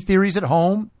conspiracy theories at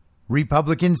home.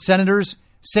 Republican senators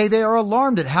say they are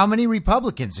alarmed at how many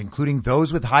Republicans, including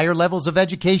those with higher levels of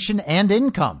education and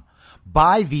income,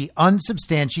 buy the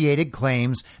unsubstantiated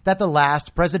claims that the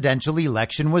last presidential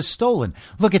election was stolen.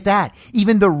 Look at that.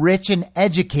 Even the rich and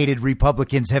educated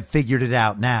Republicans have figured it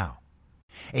out now.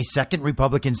 A second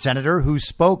Republican senator who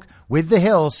spoke with The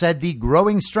Hill said the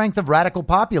growing strength of radical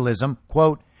populism,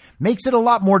 quote, makes it a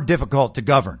lot more difficult to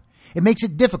govern. It makes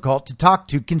it difficult to talk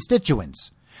to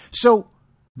constituents. So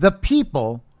the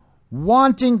people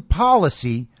wanting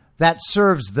policy that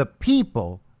serves the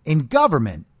people in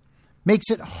government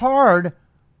makes it hard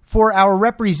for our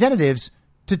representatives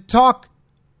to talk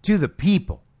to the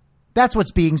people. That's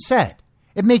what's being said.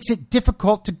 It makes it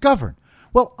difficult to govern.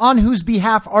 Well, on whose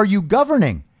behalf are you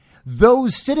governing?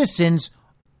 Those citizens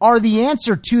are the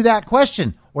answer to that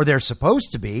question, or they're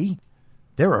supposed to be.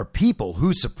 There are people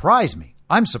who surprise me.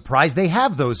 I'm surprised they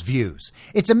have those views.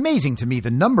 It's amazing to me the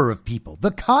number of people,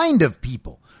 the kind of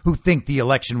people who think the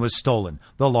election was stolen,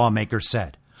 the lawmaker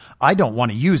said. I don't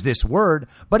want to use this word,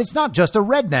 but it's not just a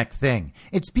redneck thing.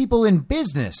 It's people in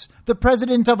business, the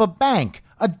president of a bank,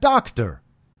 a doctor.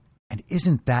 And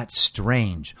isn't that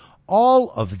strange?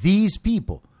 All of these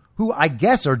people, who I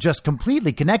guess are just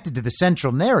completely connected to the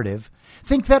central narrative,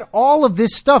 think that all of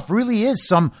this stuff really is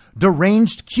some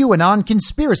deranged QAnon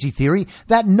conspiracy theory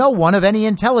that no one of any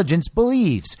intelligence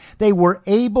believes. They were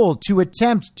able to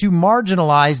attempt to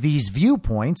marginalize these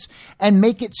viewpoints and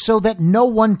make it so that no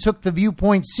one took the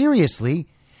viewpoint seriously,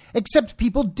 except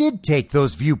people did take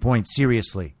those viewpoints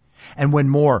seriously. And when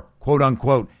more, quote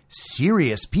unquote,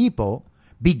 serious people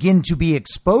begin to be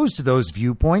exposed to those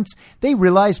viewpoints, they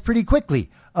realize pretty quickly,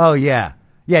 oh yeah,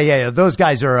 those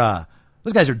guys are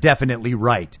definitely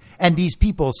right. And these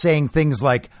people saying things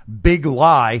like big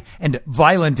lie and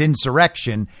violent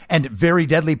insurrection and very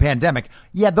deadly pandemic,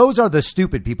 yeah, those are the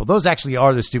stupid people. Those actually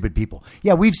are the stupid people.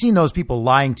 Yeah, we've seen those people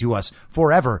lying to us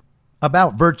forever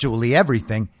about virtually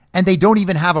everything, and they don't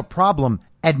even have a problem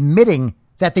admitting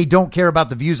that they don't care about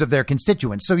the views of their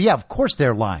constituents. So yeah, of course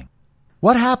they're lying.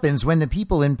 What happens when the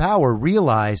people in power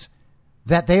realize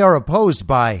that they are opposed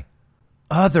by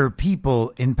other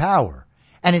people in power?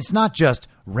 And it's not just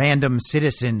random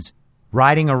citizens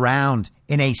riding around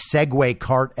in a Segway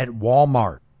cart at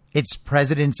Walmart. It's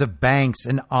presidents of banks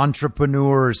and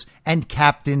entrepreneurs and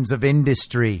captains of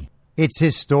industry. It's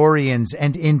historians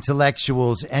and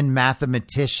intellectuals and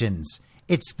mathematicians.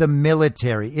 It's the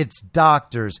military. It's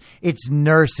doctors. It's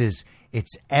nurses.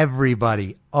 It's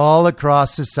everybody all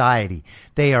across society.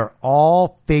 They are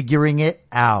all figuring it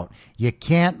out. You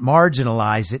can't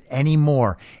marginalize it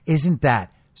anymore. Isn't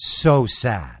that so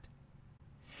sad?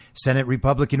 Senate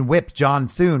Republican Whip John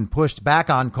Thune pushed back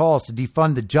on calls to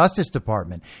defund the Justice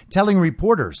Department, telling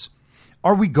reporters,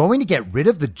 are we going to get rid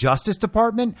of the Justice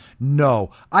Department?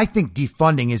 No, I think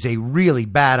defunding is a really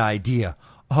bad idea.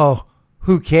 Oh,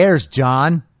 who cares,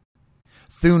 John?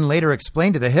 Thune later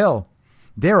explained to The Hill,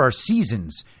 there are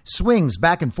seasons, swings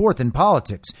back and forth in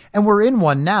politics, and we're in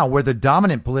one now where the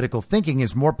dominant political thinking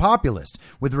is more populist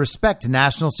with respect to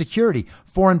national security,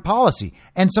 foreign policy,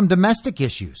 and some domestic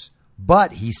issues.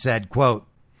 But, he said, quote,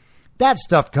 that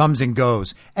stuff comes and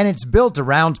goes, and it's built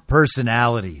around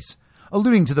personalities,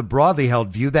 alluding to the broadly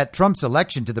held view that Trump's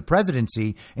election to the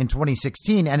presidency in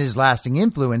 2016 and his lasting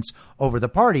influence over the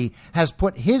party has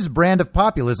put his brand of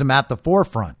populism at the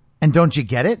forefront. And don't you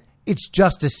get it? It's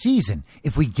just a season.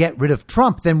 If we get rid of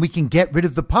Trump, then we can get rid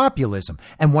of the populism.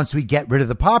 And once we get rid of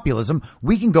the populism,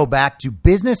 we can go back to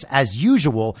business as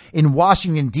usual in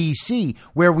Washington, D.C.,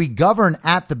 where we govern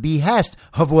at the behest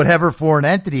of whatever foreign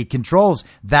entity controls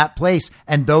that place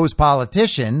and those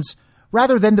politicians,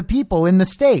 rather than the people in the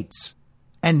states.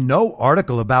 And no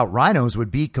article about rhinos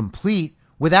would be complete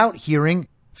without hearing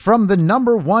from the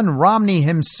number one Romney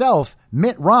himself,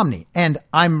 Mitt Romney. And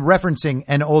I'm referencing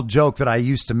an old joke that I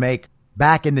used to make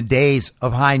back in the days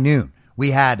of High Noon.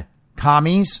 We had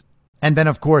commies and then,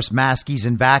 of course, maskies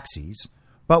and vaxies.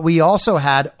 But we also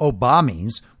had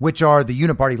Obamies, which are the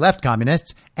uniparty left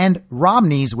communists, and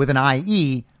Romneys with an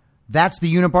IE. That's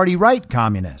the uniparty right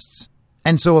communists.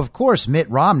 And so, of course, Mitt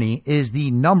Romney is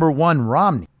the number one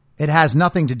Romney. It has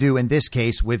nothing to do in this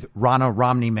case with Ronna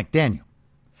Romney McDaniel.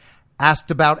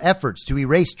 Asked about efforts to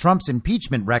erase Trump's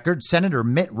impeachment record, Senator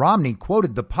Mitt Romney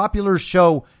quoted the popular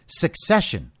show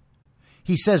Succession.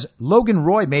 He says, Logan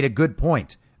Roy made a good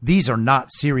point. These are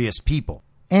not serious people.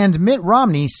 And Mitt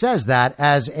Romney says that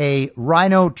as a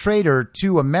rhino traitor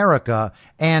to America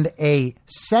and a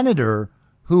senator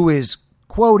who is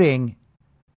quoting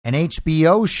an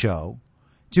HBO show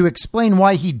to explain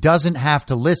why he doesn't have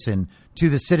to listen to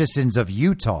the citizens of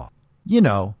Utah. You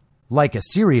know, like a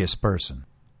serious person.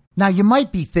 Now, you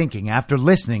might be thinking after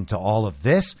listening to all of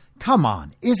this, come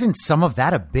on, isn't some of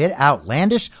that a bit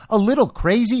outlandish, a little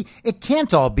crazy? It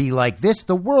can't all be like this.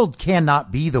 The world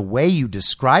cannot be the way you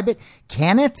describe it,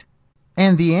 can it?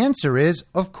 And the answer is,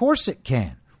 of course it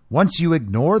can. Once you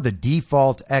ignore the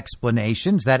default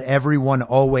explanations that everyone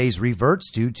always reverts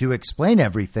to explain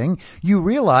everything, you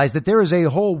realize that there is a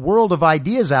whole world of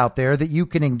ideas out there that you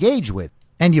can engage with.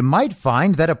 And you might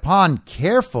find that upon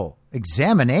careful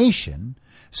examination,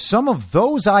 some of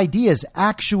those ideas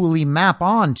actually map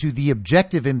on to the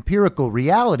objective empirical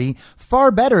reality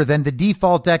far better than the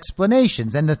default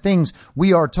explanations and the things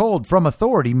we are told from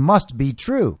authority must be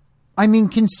true. I mean,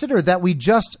 consider that we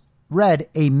just read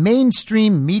a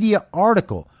mainstream media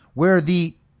article where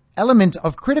the element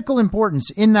of critical importance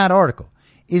in that article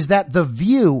is that the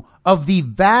view of the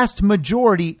vast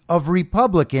majority of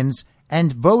Republicans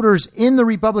and voters in the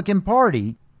Republican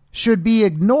Party should be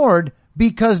ignored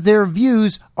because their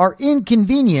views are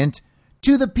inconvenient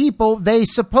to the people they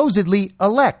supposedly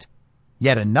elect.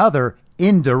 Yet another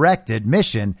indirect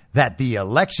admission that the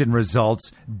election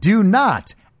results do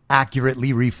not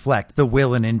accurately reflect the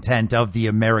will and intent of the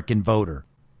American voter.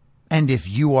 And if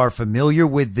you are familiar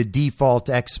with the default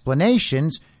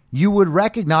explanations, you would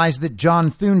recognize that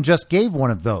John Thune just gave one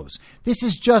of those. This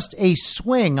is just a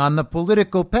swing on the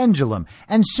political pendulum,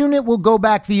 and soon it will go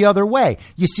back the other way.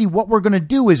 You see, what we're going to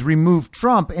do is remove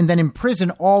Trump and then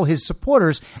imprison all his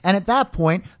supporters, and at that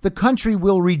point, the country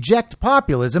will reject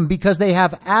populism because they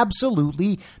have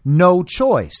absolutely no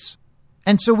choice.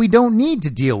 And so we don't need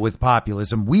to deal with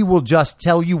populism. We will just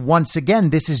tell you once again,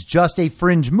 this is just a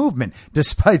fringe movement,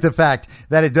 despite the fact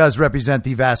that it does represent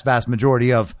the vast, vast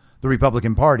majority of the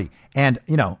Republican Party and,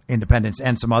 independents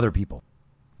and some other people.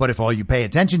 But if all you pay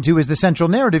attention to is the central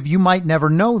narrative, you might never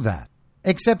know that.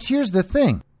 Except here's the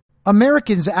thing.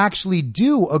 Americans actually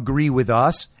do agree with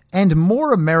us, and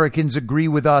more Americans agree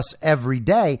with us every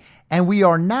day. And we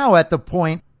are now at the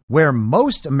point where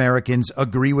most Americans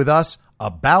agree with us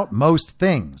about most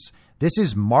things. This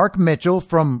is Mark Mitchell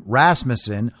from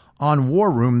Rasmussen on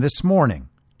War Room this morning.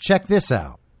 Check this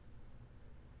out.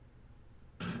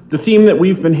 The theme that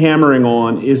we've been hammering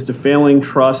on is the failing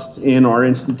trust in our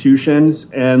institutions,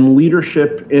 and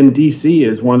leadership in D.C.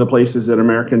 is one of the places that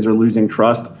Americans are losing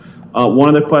trust.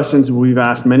 One of the questions we've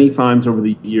asked many times over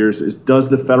the years is, does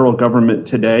the federal government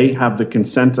today have the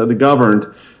consent of the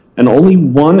governed? And only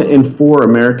 1 in 4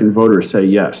 American voters say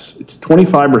yes. It's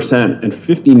 25% and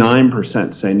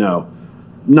 59% say no.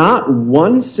 Not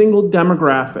one single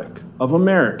demographic of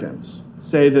Americans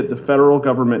say that the federal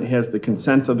government has the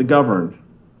consent of the governed,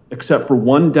 except for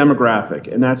one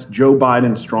demographic, and that's Joe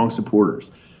Biden's strong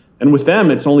supporters. And with them,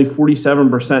 it's only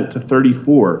 47% to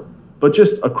 34%, but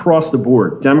just across the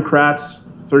board, Democrats,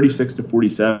 36 to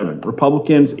 47,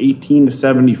 Republicans, 18 to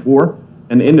 74,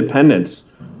 and independents,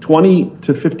 20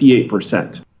 to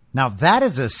 58%. Now, that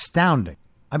is astounding.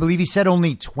 I believe he said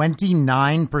only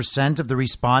 29% of the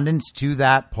respondents to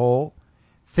that poll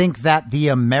think that the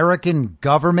American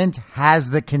government has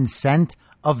the consent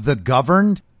of the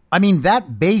governed. I mean,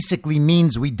 that basically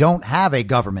means we don't have a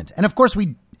government. And of course,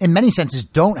 we, in many senses,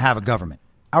 don't have a government.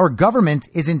 Our government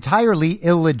is entirely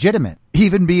illegitimate,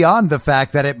 even beyond the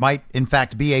fact that it might, in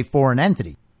fact, be a foreign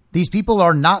entity. These people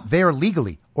are not there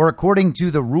legally or according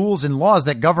to the rules and laws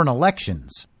that govern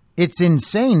elections. It's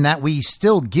insane that we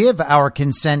still give our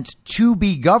consent to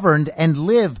be governed and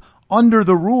live under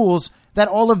the rules that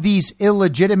all of these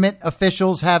illegitimate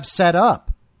officials have set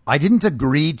up. I didn't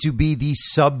agree to be the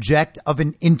subject of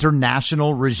an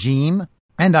international regime.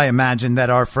 And I imagine that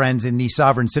our friends in the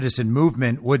sovereign citizen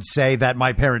movement would say that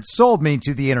my parents sold me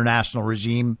to the international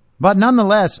regime. But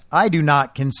nonetheless, I do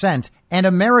not consent. And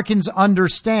Americans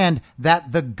understand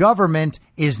that the government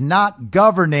is not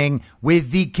governing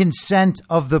with the consent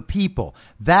of the people.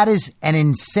 That is an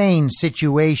insane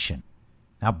situation.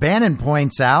 Now, Bannon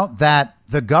points out that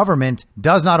the government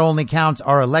does not only count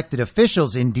our elected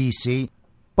officials in D.C.,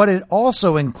 but it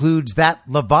also includes that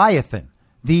Leviathan,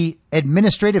 the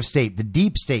administrative state, the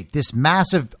deep state, this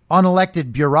massive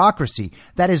unelected bureaucracy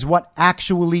that is what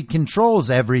actually controls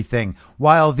everything,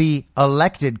 while the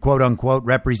elected, quote unquote,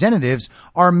 representatives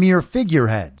are mere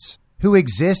figureheads who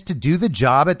exist to do the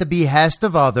job at the behest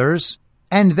of others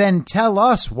and then tell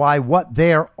us why what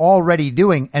they're already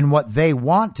doing and what they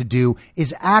want to do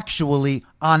is actually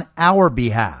on our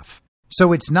behalf.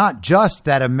 So it's not just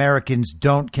that Americans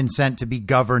don't consent to be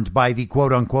governed by the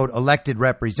quote unquote elected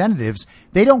representatives.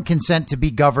 They don't consent to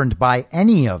be governed by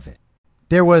any of it.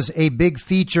 There was a big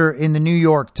feature in the New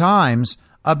York Times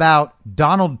about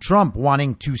Donald Trump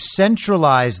wanting to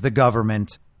centralize the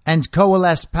government and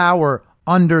coalesce power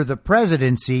under the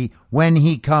presidency when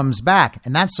he comes back.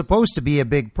 And that's supposed to be a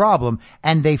big problem.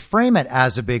 And they frame it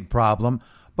as a big problem.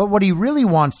 But what he really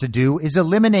wants to do is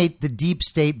eliminate the deep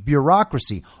state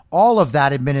bureaucracy, all of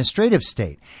that administrative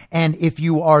state. And if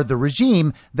you are the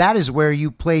regime, that is where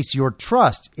you place your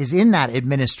trust, is in that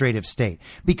administrative state,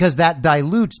 because that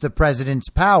dilutes the president's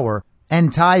power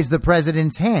and ties the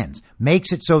president's hands,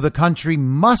 makes it so the country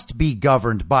must be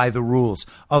governed by the rules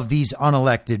of these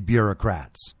unelected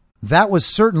bureaucrats. That was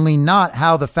certainly not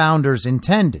how the founders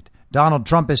intended. Donald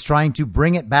Trump is trying to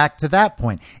bring it back to that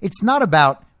point. It's not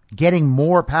about getting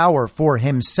more power for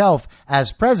himself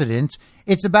as president.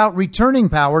 It's about returning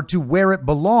power to where it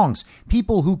belongs,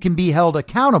 people who can be held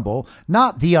accountable,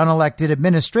 not the unelected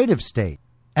administrative state.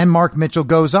 And Mark Mitchell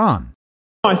goes on.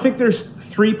 I think there's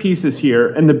three pieces here,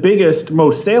 and the biggest,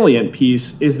 most salient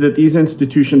piece is that these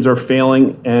institutions are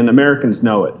failing, and Americans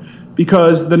know it.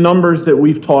 Because the numbers that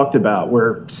we've talked about,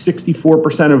 where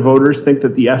 64% of voters think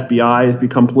that the FBI has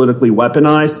become politically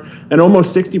weaponized, and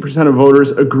almost 60% of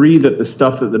voters agree that the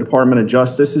stuff that the Department of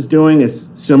Justice is doing is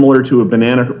similar to a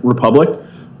banana republic.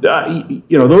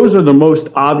 Those are the most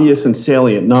obvious and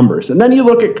salient numbers. And then you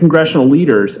look at congressional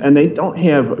leaders, and they don't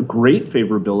have great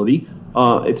favorability.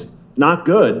 It's not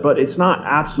good, but it's not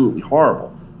absolutely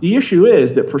horrible. The issue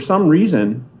is that for some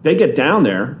reason, they get down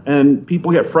there and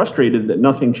people get frustrated that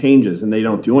nothing changes and they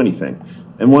don't do anything.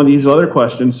 And one of these other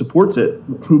questions supports it.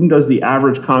 Whom does the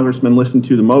average congressman listen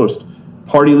to the most?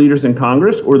 Party leaders in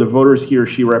Congress or the voters he or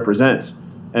she represents?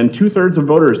 And 2/3 of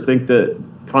voters think that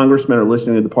congressmen are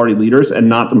listening to the party leaders and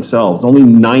not themselves. Only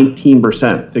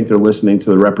 19% think they're listening to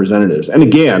the representatives. And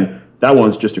again, that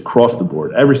one's just across the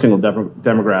board. Every single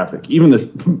demographic, even the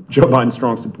Joe Biden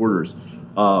strong supporters,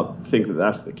 think that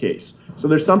that's the case. So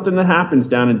there's something that happens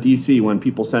down in D.C. when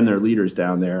people send their leaders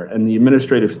down there, and the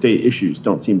administrative state issues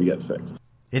don't seem to get fixed.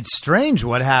 It's strange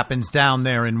what happens down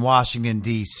there in Washington,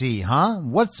 D.C., huh?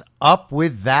 What's up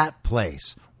with that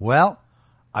place? Well,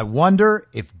 I wonder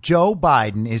if Joe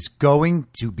Biden is going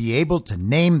to be able to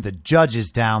name the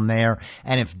judges down there,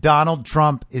 and if Donald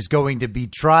Trump is going to be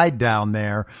tried down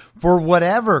there for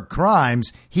whatever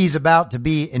crimes he's about to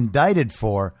be indicted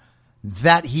for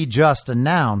that he just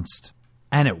announced.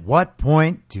 And at what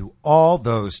point do all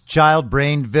those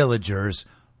child-brained villagers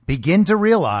begin to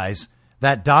realize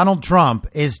that Donald Trump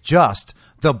is just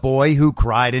the boy who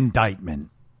cried indictment?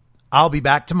 I'll be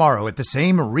back tomorrow at the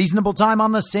same reasonable time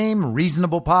on the same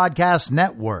reasonable podcast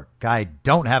network. I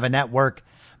don't have a network.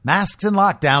 Masks and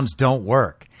lockdowns don't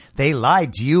work. They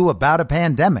lied to you about a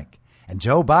pandemic. And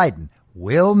Joe Biden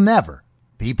will never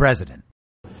be president.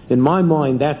 In my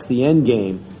mind, that's the end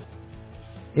game.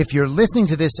 If you're listening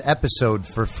to this episode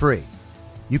for free,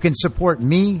 you can support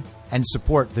me and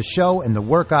support the show and the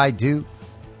work I do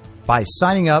by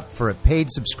signing up for a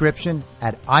paid subscription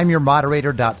at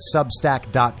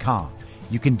imyourmoderator.substack.com.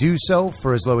 You can do so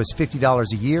for as low as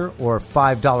 $50 a year or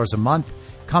 $5 a month.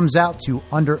 Comes out to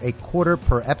under $0.25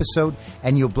 per episode,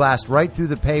 and you'll blast right through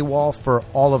the paywall for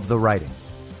all of the writing.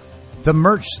 The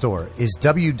merch store is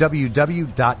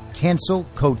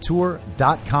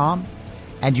www.cancelcouture.com,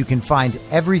 and you can find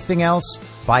everything else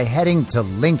by heading to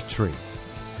Linktree.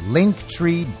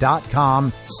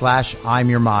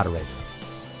 Linktree.com/imyourmoderator.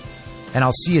 And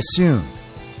I'll see you soon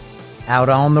out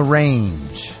on the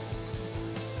range.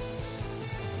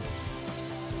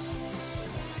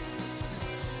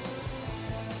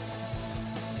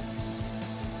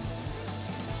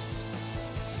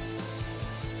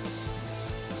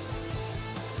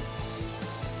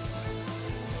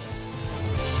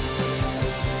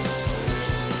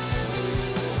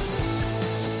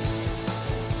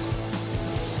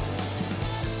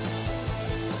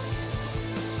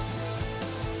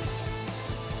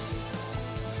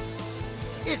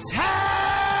 It's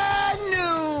high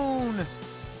noon.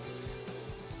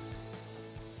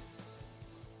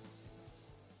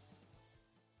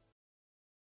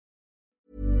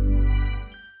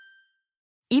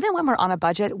 Even when we're on a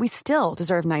budget, we still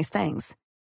deserve nice things.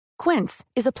 Quince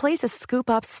is a place to scoop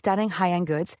up stunning high-end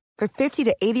goods for 50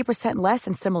 to 80% less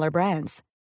than similar brands.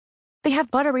 They have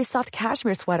buttery soft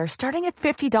cashmere sweaters starting at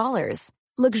 $50,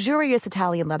 luxurious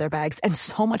Italian leather bags, and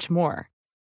so much more.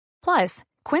 Plus,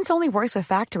 Quince only works with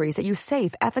factories that use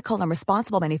safe, ethical, and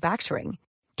responsible manufacturing.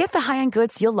 Get the high-end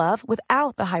goods you'll love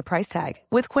without the high price tag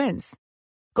with Quince.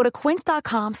 Go to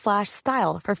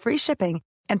quince.com/style for free shipping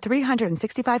and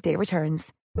 365-day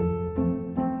returns.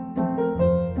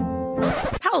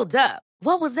 Hold up.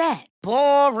 What was that?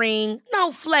 Boring.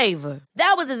 No flavor.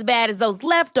 That was as bad as those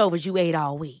leftovers you ate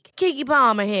all week. Keke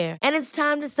Palmer here, and it's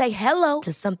time to say hello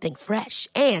to something fresh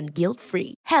and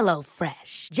guilt-free. Hello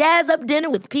Fresh. Jazz up dinner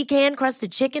with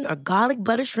pecan-crusted chicken or garlic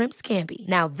butter shrimp scampi.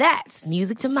 Now that's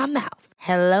music to my mouth.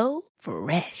 Hello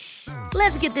Fresh.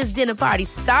 Let's get this dinner party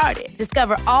started.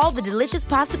 Discover all the delicious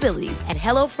possibilities at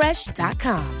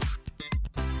HelloFresh.com.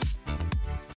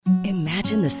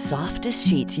 Imagine the softest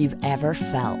sheets you've ever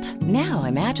felt. Now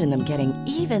imagine them getting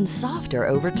even softer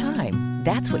over time.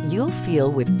 That's what you'll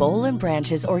feel with Boll &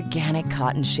 Branch's organic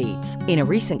cotton sheets. In a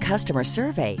recent customer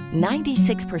survey,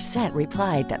 96%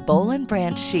 replied that Boll &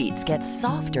 Branch sheets get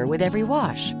softer with every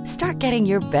wash. Start getting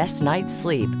your best night's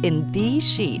sleep in these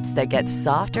sheets that get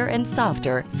softer and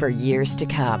softer for years to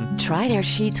come. Try their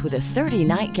sheets with a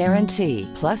 30-night guarantee.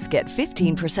 Plus, get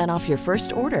 15% off your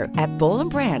first order at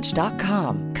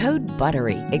bollandbranch.com. Code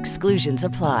BUTTERY. Exclusions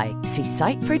apply. See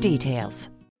site for details.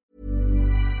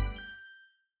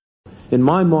 In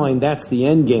my mind, that's the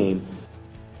end game.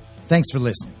 Thanks for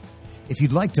listening. If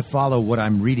you'd like to follow what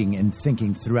I'm reading and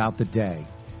thinking throughout the day,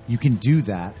 you can do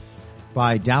that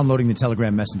by downloading the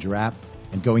Telegram Messenger app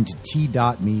and going to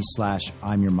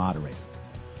t.me/I'm your moderator.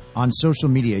 On social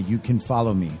media, you can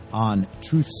follow me on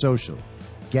Truth Social,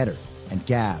 Getter, and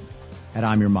Gab at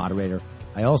I'm your moderator.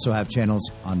 I also have channels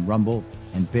on Rumble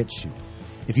and BitChute.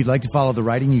 If you'd like to follow the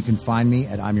writing, you can find me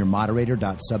at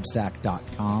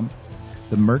imyourmoderator.substack.com.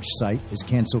 The merch site is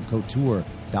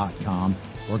cancelcouture.com,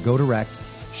 or go direct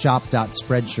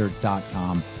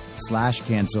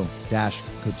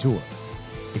shop.spreadshirt.com/cancel-couture.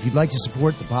 If you'd like to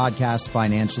support the podcast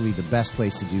financially, the best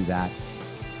place to do that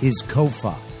is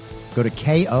Ko-Fi. Go to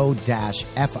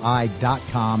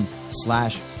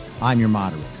ko-fi.com/I'm your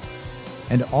moderator.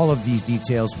 And all of these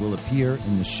details will appear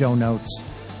in the show notes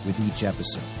with each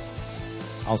episode.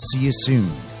 I'll see you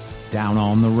soon down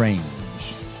on the range.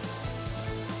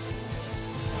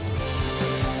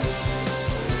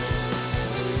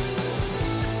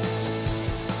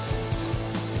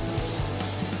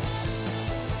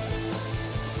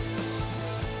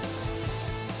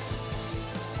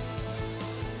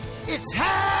 It's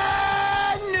high!